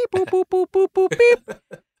goes beep, boop, boop, boop, boop, boop, beep.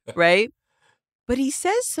 Right? But he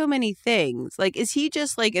says so many things. Like, is he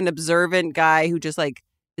just like an observant guy who just like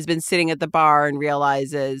has been sitting at the bar and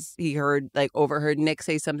realizes he overheard Nick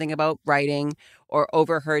say something about writing or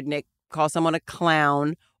overheard Nick call someone a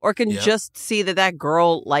clown or can just see that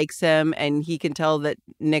girl likes him and he can tell that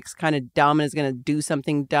Nick's kind of dumb and is going to do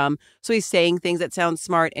something dumb. So he's saying things that sound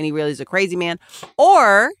smart and he really is a crazy man.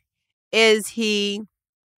 Or is he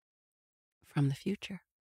from the future?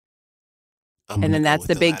 And then that's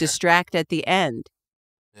the big distract at the end.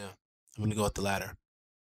 Yeah. I'm going to go with the latter.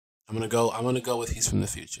 I'm going to go with he's from the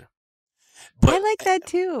future. But, I like that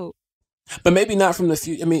too. But maybe not from the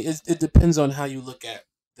future. I mean, it depends on how you look at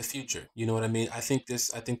the future. You know what I mean? I think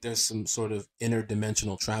there's some sort of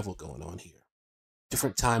interdimensional travel going on here.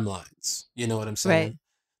 Different timelines. You know what I'm saying?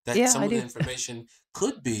 Right. That some of the information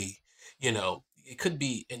could be, it could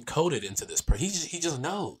be encoded into this person. He just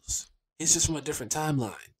knows. He's just from a different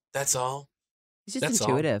timeline. That's all. He's just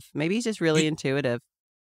intuitive. Maybe he's just really intuitive.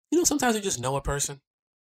 Sometimes you just know a person.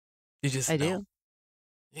 You just know. do.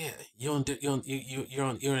 Yeah, you're in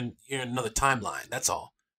another timeline. That's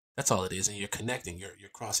all. That's all it is, and you're connecting. You're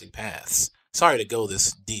crossing paths. Sorry to go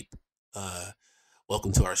this deep.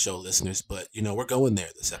 Welcome to our show, listeners. But we're going there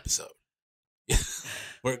this episode.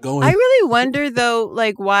 We're going. I really wonder though,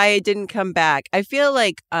 like why it didn't come back. I feel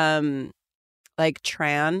like Tran,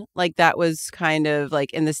 like that was kind of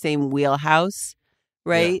like in the same wheelhouse,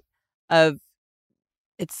 right? Yeah.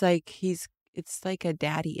 It's like a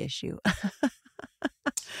daddy issue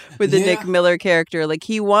with the Nick Miller character. Like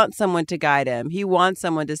he wants someone to guide him. He wants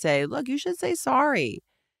someone to say, look, you should say sorry.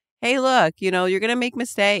 Hey, look, you're going to make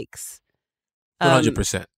mistakes.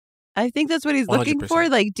 100%. I think that's what he's looking 100%. for,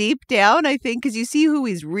 like deep down, I think, because you see who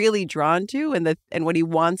he's really drawn to and what he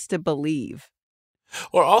wants to believe.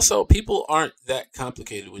 Or also, people aren't that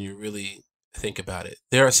complicated when you really think about it.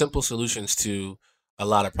 There are simple solutions to a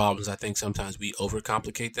lot of problems. I think sometimes we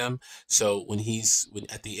overcomplicate them. So when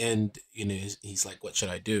at the end, he's like, what should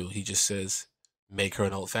I do? He just says, make her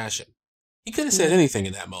an old fashioned. He could have said anything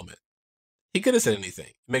in that moment. He could have said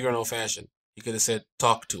anything. Make her an old fashioned. He could have said,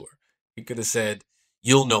 talk to her. He could have said,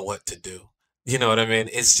 you'll know what to do. You know what I mean?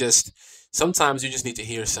 It's just, sometimes you just need to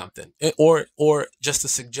hear something or just a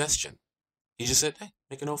suggestion. He just said, hey,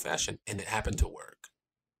 make an old fashioned. And it happened to work.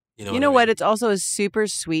 You know what? It's also a super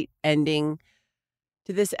sweet ending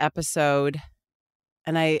to this episode.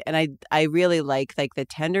 And I really like the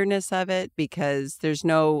tenderness of it because there's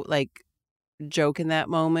no like joke in that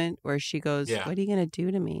moment where she goes, what are you going to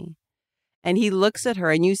do to me? And he looks at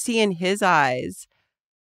her and you see in his eyes,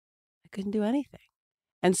 I couldn't do anything.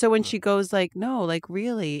 And so when she goes like, no, like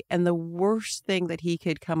really, and the worst thing that he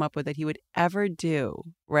could come up with that he would ever do,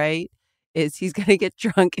 right, is he's going to get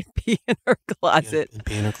drunk and pee in her closet. Yeah, and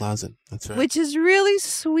pee in her closet. That's right. Which is really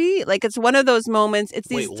sweet. Like, it's one of those moments. It's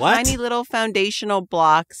these tiny little foundational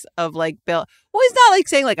blocks of like, well, he's not like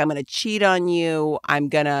saying like, I'm going to cheat on you. I'm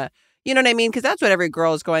going to, you know what I mean? Because that's what every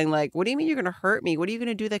girl is going like, what do you mean you're going to hurt me? What are you going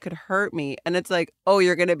to do that could hurt me? And it's like, oh,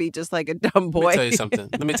 you're going to be just like a dumb boy.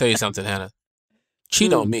 Let me tell you something, Hannah.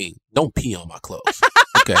 Cheat on me. Don't pee on my clothes.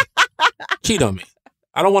 Okay. Cheat on me.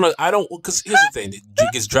 Because here's the thing.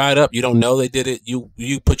 It gets dried up. You don't know they did it. You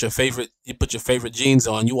put your favorite jeans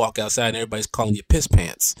on. You walk outside and everybody's calling you piss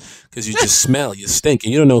pants because you just smell. You stink.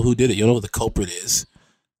 And you don't know who did it. You don't know who the culprit is.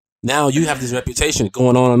 Now you have this reputation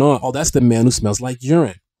going on and on. Oh, that's the man who smells like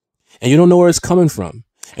urine. And you don't know where it's coming from.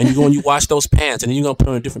 And you go and you wash those pants and then you're going to put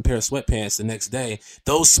on a different pair of sweatpants the next day.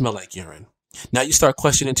 Those smell like urine. Now you start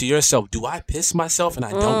questioning to yourself, do I piss myself and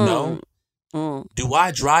I don't know? Do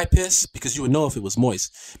I dry piss? Because you would know if it was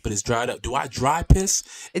moist, but it's dried up. Do I dry piss?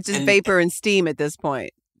 It's just vapor and steam at this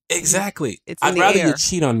point. Exactly. It's I'd rather you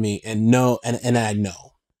cheat on me and know, and I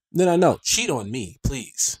know. Then I know. Cheat on me,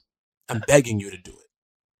 please. I'm begging you to do it.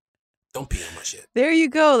 Don't pee on my shit. There you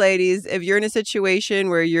go, ladies. If you're in a situation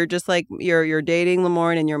where you're just like, you're dating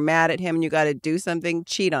Lamorne and you're mad at him and you got to do something,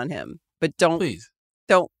 cheat on him. But don't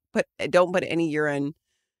put any urine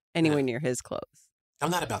anywhere near his clothes.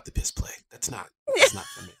 I'm not about the piss play. That's not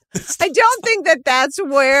for me. I don't think that's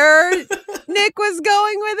where Nick was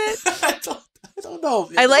going with it. I don't know.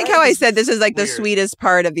 I like how I said this is like the sweetest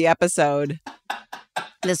part of the episode.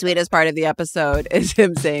 The sweetest part of the episode is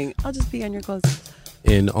him saying, I'll just pee on your clothes.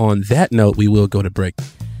 And on that note, we will go to break.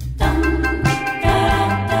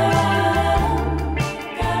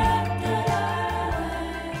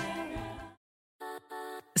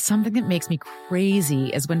 Something that makes me crazy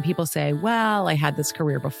is when people say, well, I had this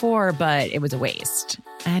career before, but it was a waste.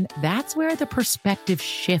 And that's where the perspective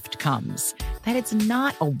shift comes, that it's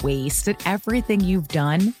not a waste, that everything you've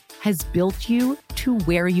done has built you to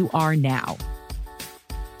where you are now.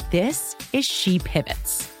 This is She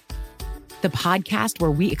Pivots, the podcast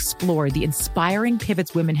where we explore the inspiring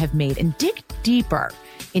pivots women have made and dig deeper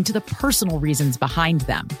into the personal reasons behind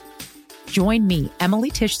them. Join me, Emily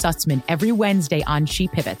Tish Sussman, every Wednesday on She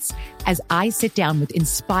Pivots as I sit down with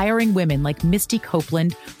inspiring women like Misty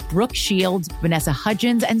Copeland, Brooke Shields, Vanessa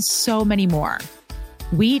Hudgens, and so many more.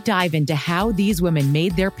 We dive into how these women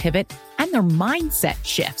made their pivot and their mindset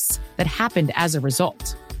shifts that happened as a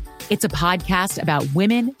result. It's a podcast about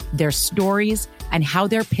women, their stories, and how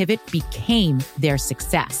their pivot became their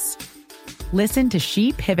success. Listen to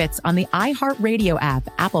She Pivots on the iHeartRadio app,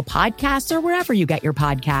 Apple Podcasts, or wherever you get your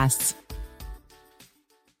podcasts.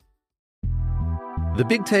 The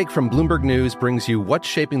Big Take from Bloomberg News brings you what's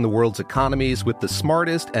shaping the world's economies with the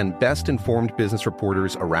smartest and best-informed business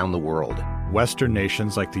reporters around the world. Western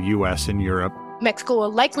nations like the U.S. and Europe. Mexico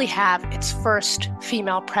will likely have its first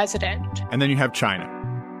female president. And then you have China.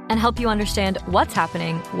 And help you understand what's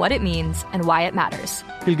happening, what it means, and why it matters.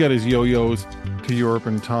 He'll get his yo-yos to Europe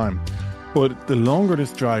in time. But the longer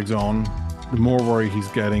this drags on, the more worried he's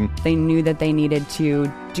getting. They knew that they needed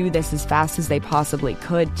to do this as fast as they possibly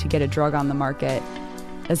could to get a drug on the market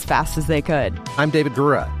as fast as they could. I'm David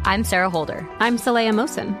Gura. I'm Sarah Holder. I'm Saleha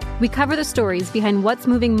Mohsin. We cover the stories behind what's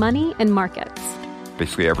moving money and markets.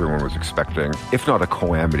 Basically, everyone was expecting, if not a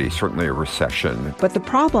calamity, certainly a recession. But the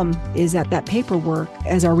problem is that paperwork,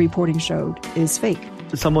 as our reporting showed, is fake.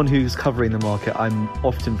 As someone who's covering the market, I'm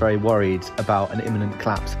often very worried about an imminent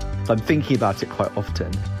collapse. So I'm thinking about it quite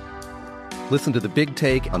often. Listen to The Big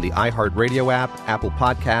Take on the iHeartRadio app, Apple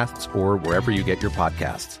Podcasts, or wherever you get your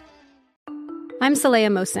podcasts. I'm Saleha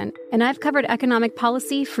Mohsin, and I've covered economic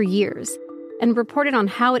policy for years and reported on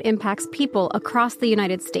how it impacts people across the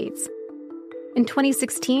United States. In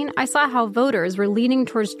 2016, I saw how voters were leaning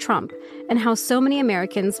towards Trump and how so many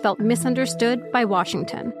Americans felt misunderstood by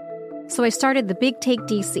Washington. So I started The Big Take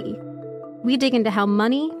DC. We dig into how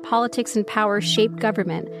money, politics, and power shape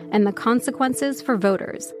government and the consequences for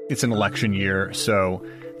voters. It's an election year, so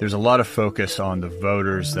there's a lot of focus on the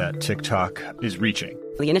voters that TikTok is reaching.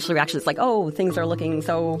 The initial reaction is like, oh, things are looking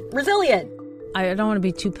so resilient. I don't want to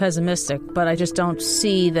be too pessimistic, but I just don't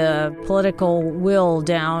see the political will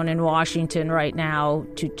down in Washington right now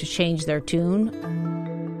to change their tune.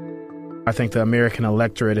 I think the American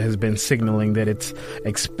electorate has been signaling that it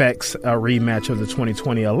expects a rematch of the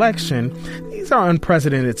 2020 election. These are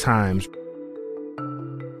unprecedented times.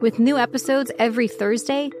 With new episodes every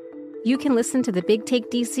Thursday, you can listen to The Big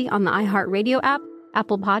Take DC on the iHeartRadio app,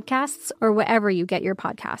 Apple Podcasts, or wherever you get your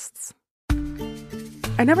podcasts.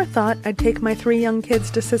 I never thought I'd take my 3 young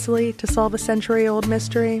kids to Sicily to solve a century-old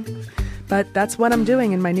mystery. But that's what I'm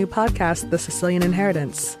doing in my new podcast, The Sicilian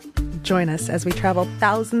Inheritance. Join us as we travel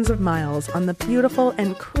thousands of miles on the beautiful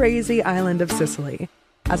and crazy island of Sicily,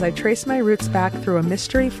 as I trace my roots back through a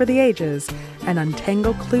mystery for the ages and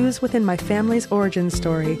untangle clues within my family's origin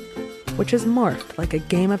story, which has morphed like a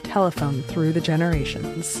game of telephone through the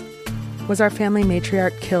generations. Was our family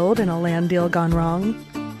matriarch killed in a land deal gone wrong?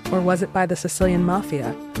 Or was it by the Sicilian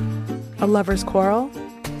mafia? A lover's quarrel?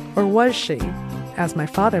 Or was she, as my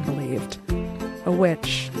father believed, a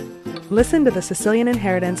witch? Listen to The Sicilian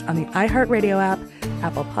Inheritance on the iHeartRadio app,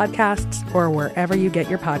 Apple Podcasts, or wherever you get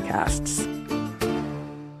your podcasts.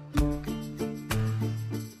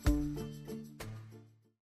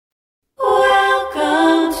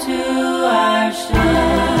 Welcome to our show.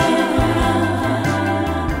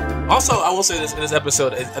 Also, I will say this in this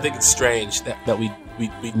episode, I think it's strange that we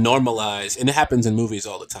normalize, and it happens in movies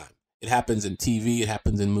all the time. It happens in TV, it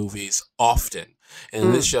happens in movies often. And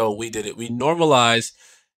in this show, we did it. We normalize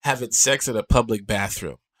having sex in a public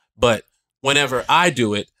bathroom. But whenever I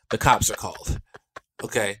do it, the cops are called.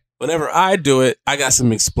 Okay? Whenever I do it, I got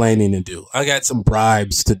some explaining to do. I got some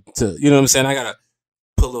bribes to you know what I'm saying? I got to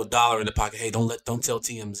put a little dollar in the pocket. Hey, don't tell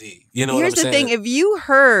TMZ. You know what I'm saying? Here's the thing. If you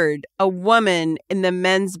heard a woman in the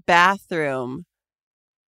men's bathroom,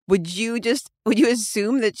 would you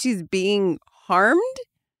assume that she's being harmed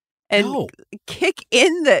and kick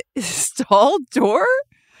in the stall door?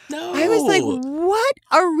 No. I was like, what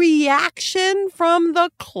a reaction from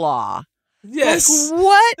the claw. Yes.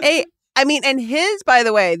 Like, and his, by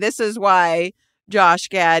the way, this is why Josh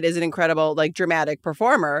Gad is an incredible, dramatic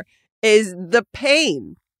performer, is the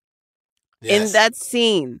pain in that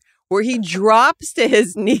scene where he drops to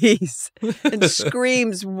his knees and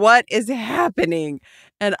screams, "What is happening?"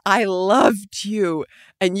 And I loved you.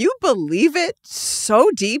 And you believe it so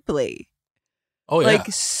deeply. Oh, yeah.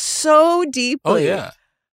 So deeply. Oh, yeah.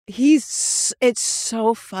 It's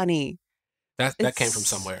so funny. That came from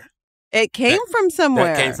somewhere. It came from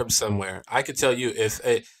somewhere. That came from somewhere. I could tell you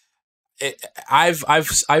I've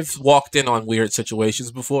walked in on weird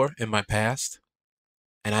situations before in my past,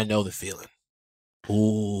 and I know the feeling.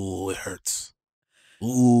 Ooh, it hurts.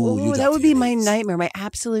 Ooh, that would be my nightmare, my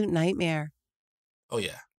absolute nightmare. Oh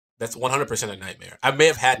yeah, that's 100% a nightmare. I may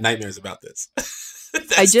have had nightmares about this.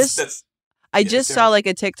 I just saw a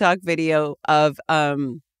TikTok video of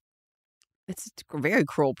it's a very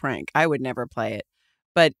cruel prank. I would never play it,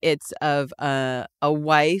 but it's of a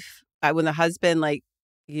wife when the husband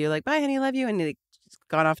you're like, "Bye, honey, love you," and he's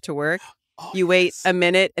gone off to work. Oh, you wait a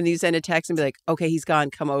minute and you send a text and be like, "Okay, he's gone.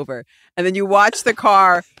 Come over." And then you watch the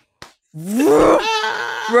car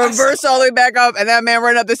reverse all the way back up, and that man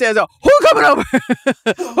running up the stairs. Who's coming over?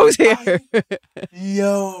 Who's here?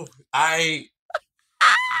 Yo,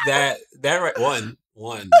 that right one.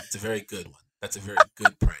 It's a very good one. That's a very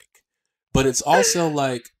good prank. But it's also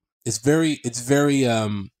it's very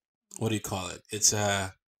what do you call it? It's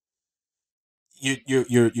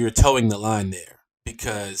you're towing the line there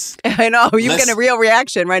because I know you get a real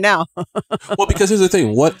reaction right now. Well, because here's the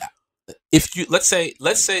thing: what if you let's say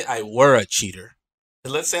I were a cheater,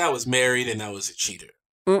 and let's say I was married and I was a cheater,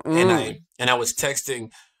 and I was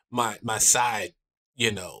texting my side,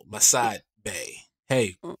 my side bae,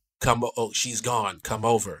 "Hey, come! Oh, she's gone. Come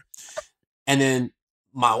over," and then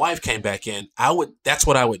my wife came back in. That's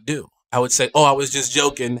what I would do. I would say, "Oh, I was just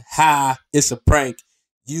joking. Ha! It's a prank.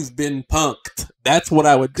 You've been punked." That's what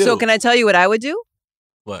I would do. So can I tell you what I would do?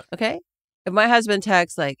 What? Okay. If my husband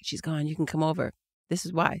texts "She's gone, you can come over." This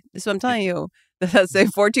is why. This is what I'm telling you. That's a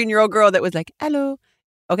 14-year-old girl that was like, "Hello."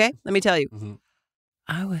 Okay. Let me tell you. Mm-hmm.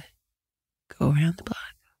 I would go around the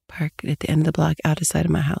block, park at the end of the block out the side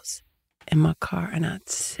of my house in my car, and I'd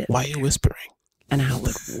sit. Why are you whispering? And I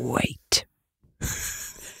would wait.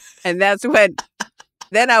 And that's when,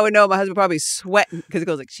 then I would know my husband probably sweating because it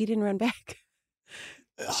goes she didn't run back.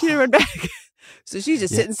 She didn't run back. So she's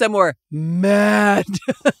just sitting somewhere mad.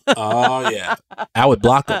 Oh, yeah. I would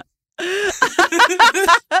block him.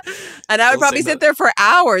 And I would probably sit there for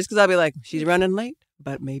hours because I'd be like, she's running late,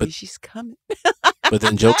 but maybe she's coming. But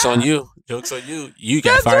then joke's on you. Joke's on you. You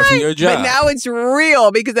got fired from your job. But now it's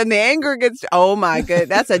real because then the anger gets, oh my God,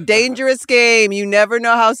 that's a dangerous game. You never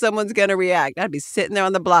know how someone's going to react. I'd be sitting there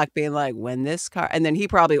on the block being like, when this car, and then he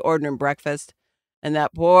probably ordering breakfast. And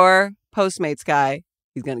that poor Postmates guy,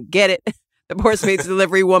 he's going to get it. The Postmates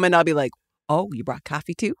delivery woman, I'll be like, "Oh, you brought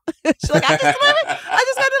coffee too?" She's like, I just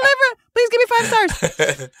got delivered. Please give me 5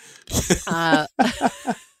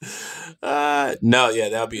 stars. No, yeah,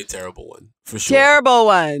 that would be a terrible one for sure. Terrible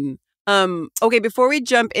one. Okay, before we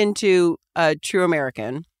jump into True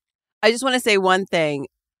American, I just want to say one thing.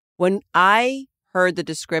 When I heard the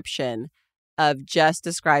description of just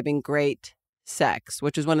describing great sex,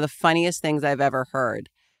 which was one of the funniest things I've ever heard,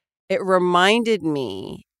 it reminded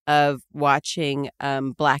me of watching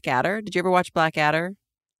Blackadder. Did you ever watch Blackadder?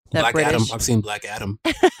 Adam. I've seen Black Adam.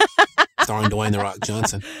 Starring Dwayne The Rock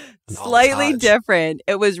Johnson. Slightly different.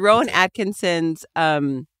 It was Rowan Atkinson's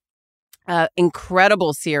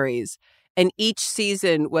incredible series. And each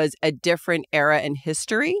season was a different era in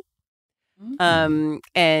history.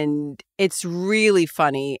 And it's really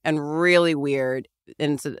funny and really weird.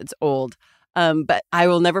 And it's old. But I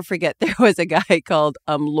will never forget there was a guy called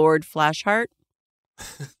Lord Flashheart.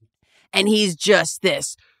 And he's just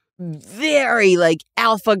this very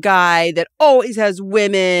alpha guy that always has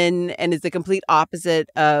women and is the complete opposite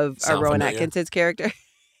of Rowan Atkinson's character.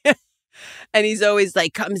 And he's always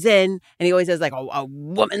comes in and he always has a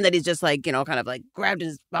woman that he's just kind of grabbed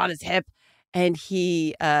on his hip. And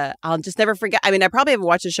he, I'll just never forget. I mean, I probably haven't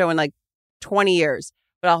watched the show in 20 years,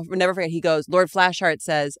 but I'll never forget. He goes, Lord Flashheart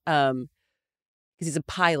says, because he's a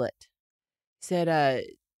pilot, he said,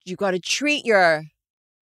 you got to treat your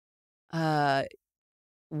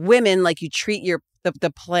women like you treat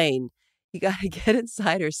the plane. You got to get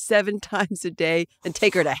inside her 7 times a day and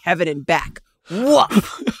take her to heaven and back.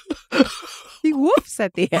 Woof. He whoofs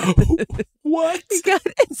at the end. What? He got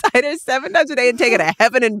inside her 7 times a day and take her to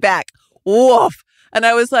heaven and back. Woof. And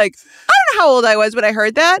I was like, I don't know how old I was when I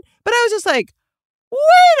heard that, but I was just like,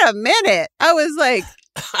 wait a minute. I was like,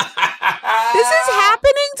 this is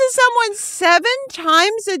happening to someone 7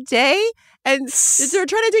 times a day? And they're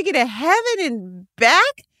trying to take you to heaven and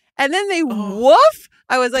back? And then they woof?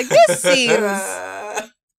 I was like, this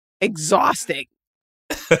seems exhausting.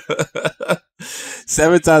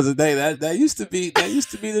 7 times a day. That used to be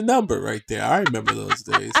the number right there. I remember those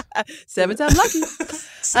days. 7 times lucky.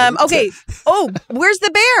 Okay. Oh, where's the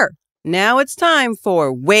bear? Now it's time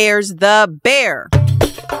for Where's the Bear?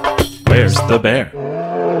 Where's the Bear?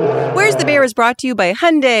 Where's the Bear is brought to you by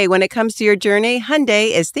Hyundai. When it comes to your journey, Hyundai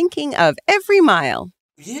is thinking of every mile.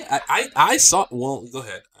 Yeah, I saw. Well, go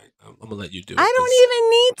ahead. I'm gonna let you do it. I don't even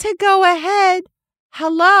need to go ahead.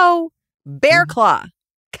 Hello, Bear Claw.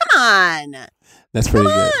 Come on. That's pretty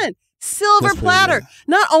good. Come on. Silver platter.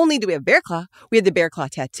 Not only do we have Bear Claw, we have the Bear Claw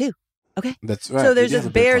tattoo. Okay. That's right. So there's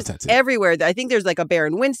just bears everywhere. I think there's a bear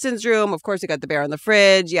in Winston's room. Of course, we got the bear on the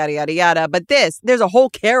fridge, yada, yada, yada. But there's a whole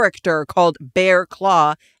character called Bear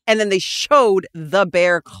Claw. And then they showed the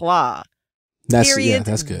Bear Claw. Period.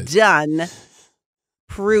 That's good. Done.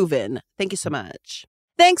 Proven. Thank you so much.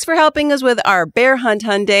 Thanks for helping us with our Bear Hunt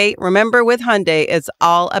Hyundai. Remember, with Hyundai, it's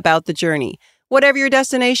all about the journey. Whatever your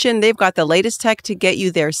destination, they've got the latest tech to get you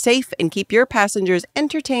there safe and keep your passengers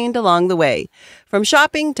entertained along the way. From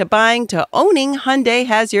shopping to buying to owning, Hyundai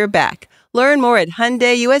has your back. Learn more at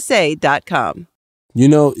HyundaiUSA.com. You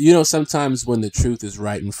know, sometimes when the truth is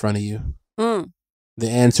right in front of you, the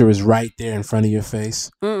answer is right there in front of your face.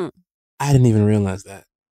 I didn't even realize that.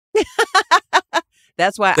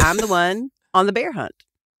 That's why I'm the one on the bear hunt.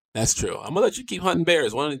 That's true. I'm gonna let you keep hunting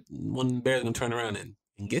bears. One bear's gonna turn around and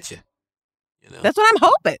get you. That's what I'm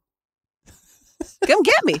hoping. Come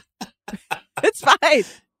get me. It's fine.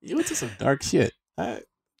 You went to some dark shit. I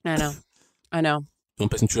know. You want to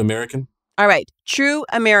play some True American? All right. True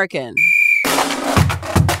American.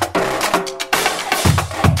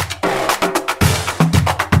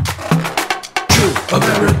 True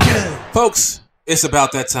American. Folks, it's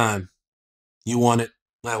about that time. You want it.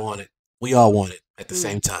 I want it. We all want it at the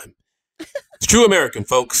same time. It's True American,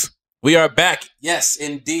 folks. We are back. Yes,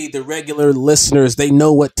 indeed. The regular listeners, they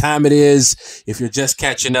know what time it is. If you're just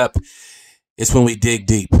catching up, it's when we dig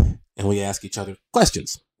deep and we ask each other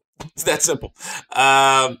questions. It's that simple.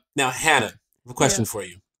 Now, Hannah, I have a question for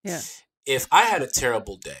you. Yeah. If I had a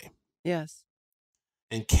terrible day, yes,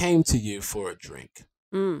 and came to you for a drink,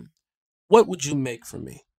 what would you make for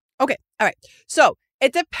me? Okay. All right. So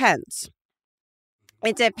it depends.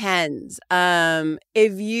 It depends.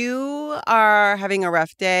 If you are having a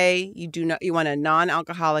rough day, you want a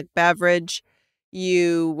non-alcoholic beverage,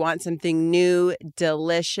 you want something new,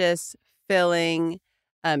 delicious, filling,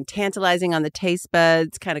 tantalizing on the taste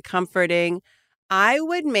buds, kind of comforting, I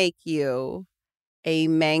would make you a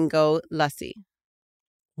mango lassi.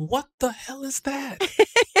 What the hell is that?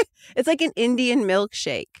 It's like an Indian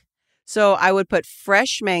milkshake. So I would put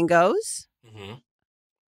fresh mangoes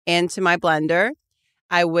into my blender.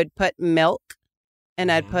 I would put milk,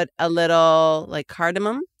 and I'd put a little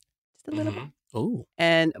cardamom, just a little bit,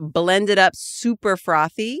 and blend it up super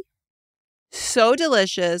frothy. So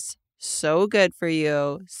delicious, so good for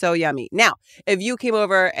you, so yummy. Now, if you came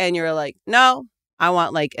over and you're like, no, I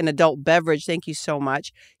want like an adult beverage. Thank you so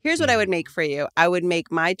much. Here's what I would make for you. I would make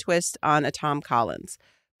my twist on a Tom Collins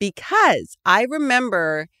because I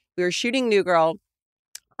remember we were shooting New Girl.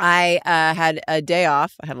 I had a day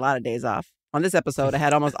off. I had a lot of days off. On this episode, I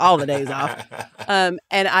had almost all the days off. And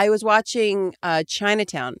I was watching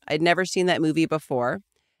Chinatown. I'd never seen that movie before.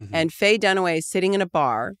 Mm-hmm. And Faye Dunaway is sitting in a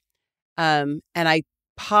bar. And I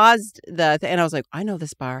paused and I was like, I know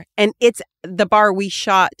this bar. And it's the bar we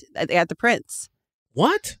shot at the Prince.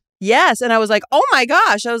 What? Yes. And I was like, oh my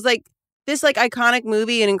gosh. I was like, this like iconic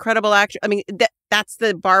movie and incredible actor. I mean, that's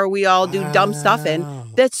the bar we all do dumb stuff in.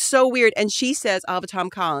 That's so weird. And she says, I'll have a Tom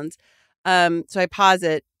Collins. So I pause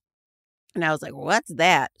it. And I was like, what's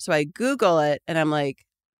that? So I Google it and I'm like,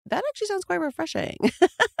 that actually sounds quite refreshing.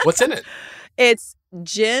 What's in it? It's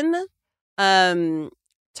gin,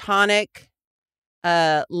 tonic,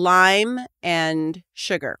 lime, and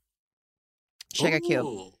sugar. Sugar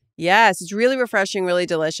cube. Yes, it's really refreshing, really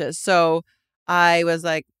delicious. So I was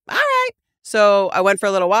like, all right. So I went for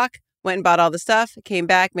a little walk, went and bought all the stuff, came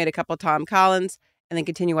back, made a couple Tom Collins, and then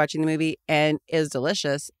continue watching the movie, and it was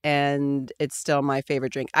delicious, and it's still my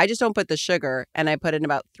favorite drink. I just don't put the sugar, and I put in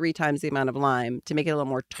about 3 times the amount of lime to make it a little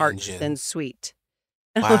more tart than sweet.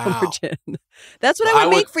 Wow. A little more gin. That's what I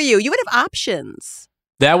would make for you. You would have options.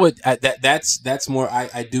 That would that's more.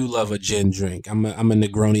 I do love a gin drink. I'm a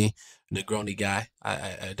Negroni guy.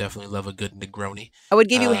 I definitely love a good Negroni. I would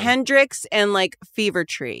give you Hendrix and like Fever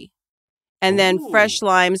Tree. And then fresh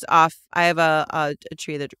limes off. I have a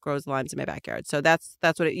tree that grows limes in my backyard. So that's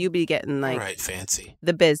what you'd be getting like. All right, fancy.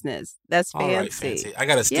 The business. That's fancy. All right, fancy. I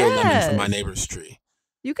got to steal lemon from my neighbor's tree.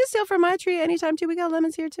 You can steal from my tree anytime too. We got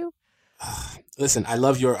lemons here too. Listen, I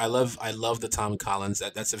love the Tom Collins.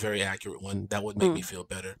 That's a very accurate one. That would make me feel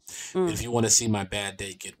better. If you want to see my bad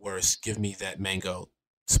day get worse, give me that mango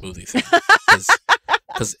smoothie thing.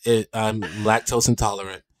 Because I'm lactose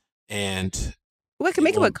intolerant and. Well, I can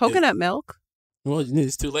make it with coconut milk. Well,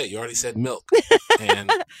 it's too late. You already said milk.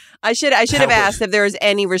 And I should have asked if there was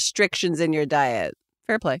any restrictions in your diet.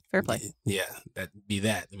 Fair play. Yeah, that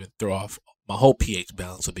would throw off my whole pH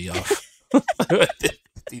balance would be off. It'd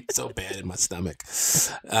be so bad in my stomach.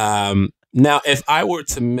 Now, if I were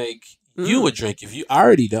to make you a drink, if you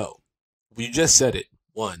already know, you just said it.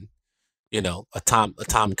 One, a Tom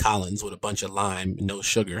Collins with a bunch of lime, no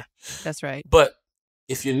sugar. That's right. But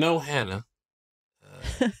if you know Hannah.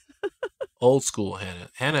 Old school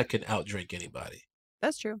Hannah can outdrink anybody.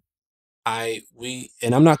 That's true. And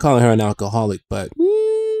I'm not calling her an alcoholic, but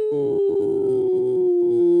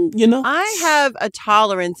I have a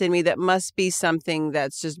tolerance in me that must be something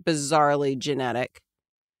that's just bizarrely genetic.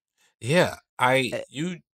 Yeah,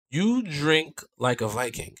 you drink like a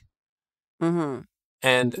Viking. Mm-hmm.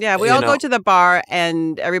 And yeah, we all go to the bar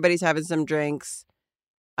and everybody's having some drinks.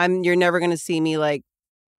 You're never going to see me like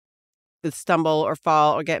stumble or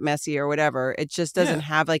fall or get messy or whatever. It just doesn't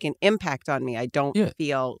have like an impact on me. I don't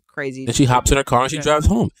feel crazy. And she hops in her car and she drives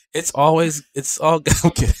home. It's all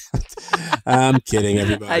I'm kidding,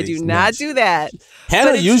 everybody. I do not do that.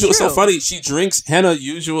 Hannah usually, so funny, Hannah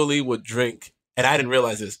usually would drink, and I didn't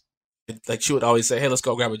realize this. Like she would always say, hey, let's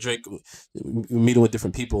go grab a drink. We're meeting with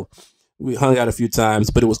different people. We hung out a few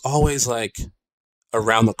times, but it was always like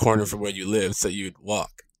around the corner from where you live, so you'd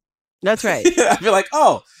walk. That's right. I'd be like,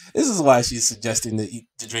 oh, this is why she's suggesting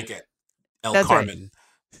to drink at El Carmen.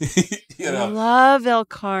 Right. I love El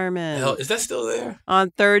Carmen. Is that still there? On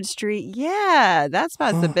 3rd Street? Yeah, that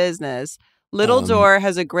spot's the business. Little Door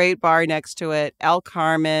has a great bar next to it. El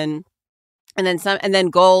Carmen. And then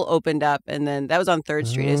Goal opened up, and then that was on 3rd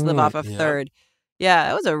Street. I just live off of 3rd. Yeah,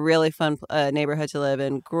 it was a really fun neighborhood to live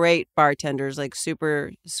in. Great bartenders, like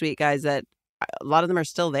super sweet guys that a lot of them are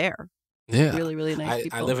still there. Yeah, really, really nice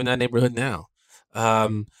people. I live in that neighborhood now,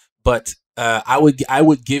 but I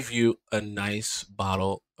would give you a nice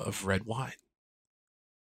bottle of red wine.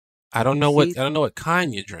 I don't know what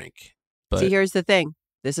kind you drink. But see, here's the thing.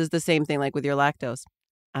 This is the same thing like with your lactose.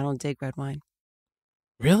 I don't take red wine.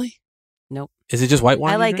 Really? Nope. Is it just white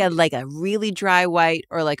wine? I like a really dry white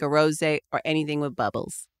or like a rosé or anything with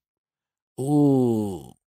bubbles.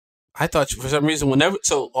 Ooh. I thought for some reason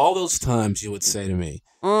all those times you would say to me,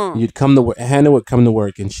 you'd come to work, Hannah would come to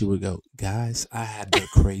work and she would go, guys, I had the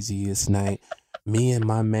craziest night. Me and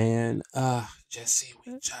my man, Jesse,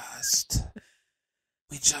 we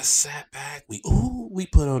just sat back. We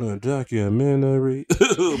put on a documentary.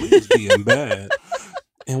 We was being bad.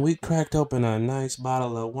 And we cracked open a nice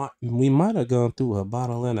bottle of wine. We might have gone through a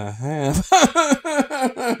bottle and a half.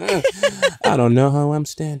 I don't know how I'm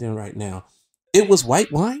standing right now. It was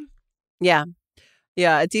white wine? Yeah.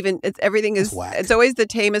 Yeah, it's always the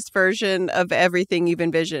tamest version of everything you've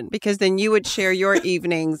envisioned, because then you would share your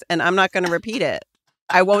evenings and I'm not going to repeat it.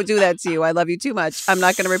 I won't do that to you. I love you too much. I'm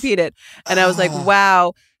not going to repeat it. And I was like,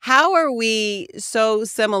 wow, how are we so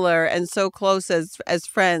similar and so close as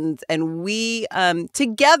friends? And we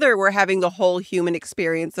together we're having the whole human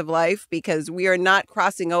experience of life, because we are not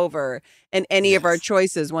crossing over in any of our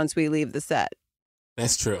choices once we leave the set.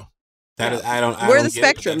 That's true. We're the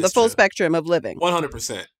spectrum, the full spectrum of living.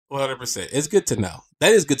 100%. 100%. It's good to know.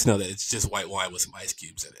 That is good to know that it's just white wine with some ice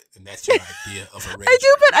cubes in it. And that's your idea of a ranger. I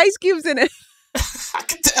do put ice cubes in it. I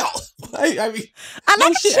can tell. I mean, I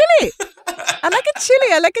like a chili.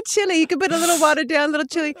 I like a chili. You can put a little watered down, little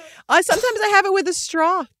chili. Sometimes I have it with a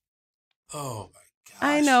straw. Oh my gosh.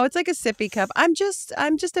 I know. It's like a sippy cup. I'm just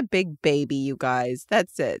a big baby, you guys.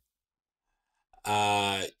 That's it.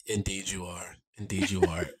 Indeed you are. Indeed you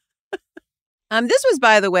are. This was,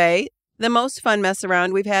 by the way, the most fun mess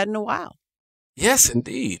around we've had in a while. Yes,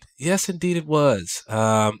 indeed. Yes, indeed it was.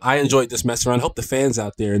 I enjoyed this mess around. Hope the fans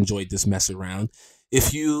out there enjoyed this mess around.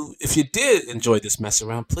 If you did enjoy this mess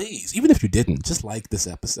around, please, even if you didn't, just like this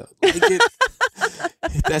episode. Like it,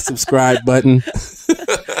 hit that subscribe button.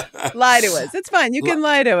 Lie to us. It's fine. You can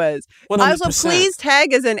lie to us. 100%. Also, please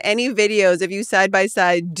tag us in any videos of you side by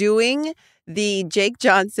side doing the Jake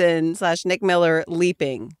Johnson / Nick Miller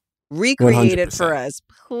leaping. Recreate 100%. It for us.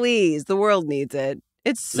 Please. The world needs it.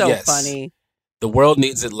 It's so funny. The world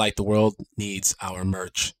needs it like the world needs our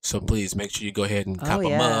merch. So please make sure you go ahead and cop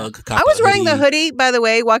a mug. I was wearing the hoodie, by the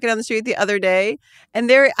way, walking down the street the other day. And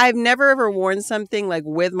I've never ever worn something like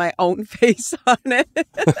with my own face on it.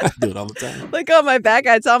 I do it all the time. Like on my back,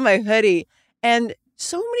 it's on my hoodie. And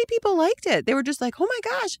so many people liked it. They were just like, oh my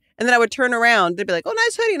gosh. And then I would turn around. They'd be like, oh,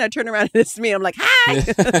 nice hoodie. And I'd turn around and it's me. I'm like,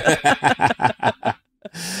 hi.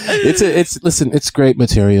 Listen, it's great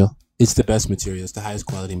material. It's the best material. It's the highest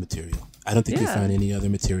quality material. I don't think you find any other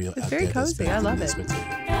material out there. It's very cozy. I love it. Material.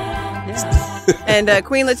 Yeah. And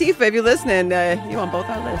Queen Latifah, if you're listening, you on both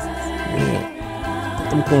our lists. Yeah. Put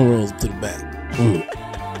them cornrows to the back.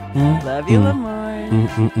 Love you, Lamar.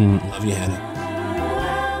 Love you, Hannah.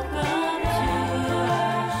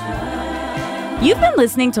 You've been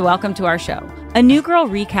listening to Welcome to Our Show, a New Girl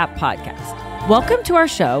recap podcast. Welcome to Our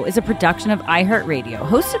Show is a production of iHeartRadio,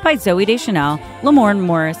 hosted by Zooey Deschanel, Lamorne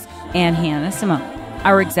Morris, and Hannah Simone.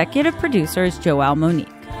 Our executive producer is Joelle Monique.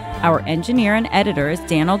 Our engineer and editor is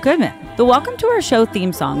Daniel Goodman. The Welcome to Our Show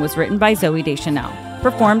theme song was written by Zooey Deschanel,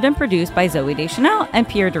 performed and produced by Zooey Deschanel and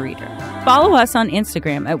Pierre DeReader. Follow us on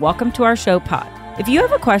Instagram at Welcome to Our Show Pod. If you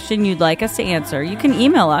have a question you'd like us to answer, you can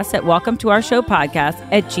email us at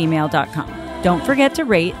welcometourshowpodcast@gmail.com. Don't forget to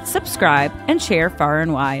rate, subscribe, and share far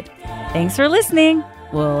and wide. Thanks for listening.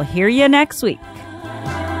 We'll hear you next week.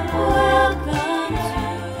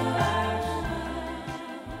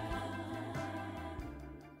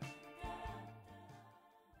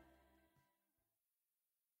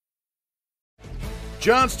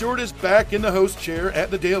 Jon Stewart is back in the host chair at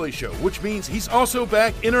The Daily Show, which means he's also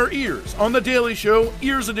back in our ears on The Daily Show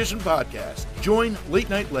Ears Edition podcast. Join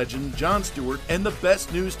late-night legend Jon Stewart and the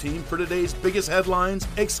best news team for today's biggest headlines,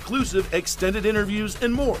 exclusive extended interviews,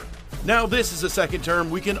 and more. Now this is a second term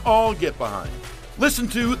we can all get behind. Listen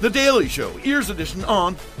to The Daily Show Ears Edition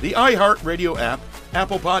on the iHeartRadio app,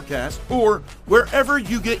 Apple Podcasts, or wherever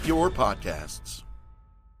you get your podcasts.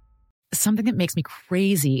 Something that makes me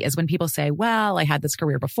crazy is when people say, well, I had this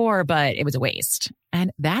career before, but it was a waste.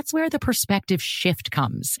 And that's where the perspective shift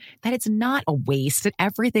comes, that it's not a waste, that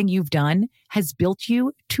everything you've done has built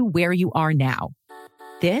you to where you are now.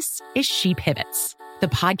 This is She Pivots, the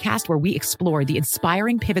podcast where we explore the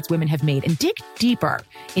inspiring pivots women have made and dig deeper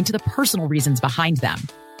into the personal reasons behind them.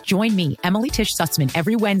 Join me, Emily Tish Sussman,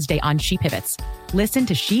 every Wednesday on She Pivots. Listen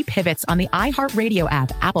to She Pivots on the iHeartRadio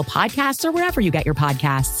app, Apple Podcasts, or wherever you get your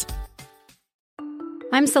podcasts.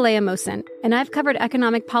 I'm Saleha Mohsin, and I've covered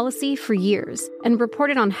economic policy for years and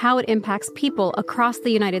reported on how it impacts people across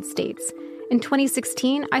the United States. In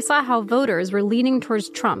 2016, I saw how voters were leaning towards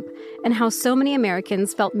Trump and how so many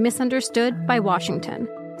Americans felt misunderstood by Washington.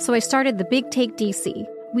 So I started The Big Take DC.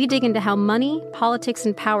 We dig into how money, politics,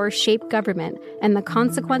 and power shape government and the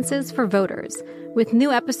consequences for voters. With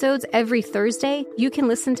new episodes every Thursday, you can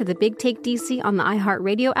listen to The Big Take DC on the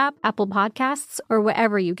iHeartRadio app, Apple Podcasts, or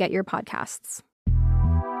wherever you get your podcasts.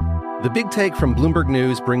 The Big Take from Bloomberg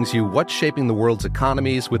News brings you what's shaping the world's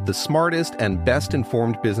economies with the smartest and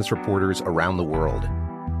best-informed business reporters around the world.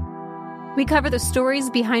 We cover the stories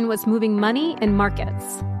behind what's moving money and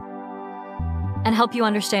markets. And help you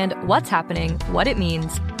understand what's happening, what it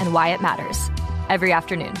means, and why it matters every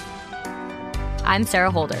afternoon. I'm Sarah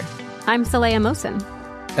Holder. I'm Saleha Mohsin.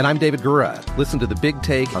 And I'm David Gura. Listen to The Big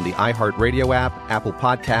Take on the iHeartRadio app, Apple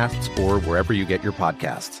Podcasts, or wherever you get your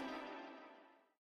podcasts.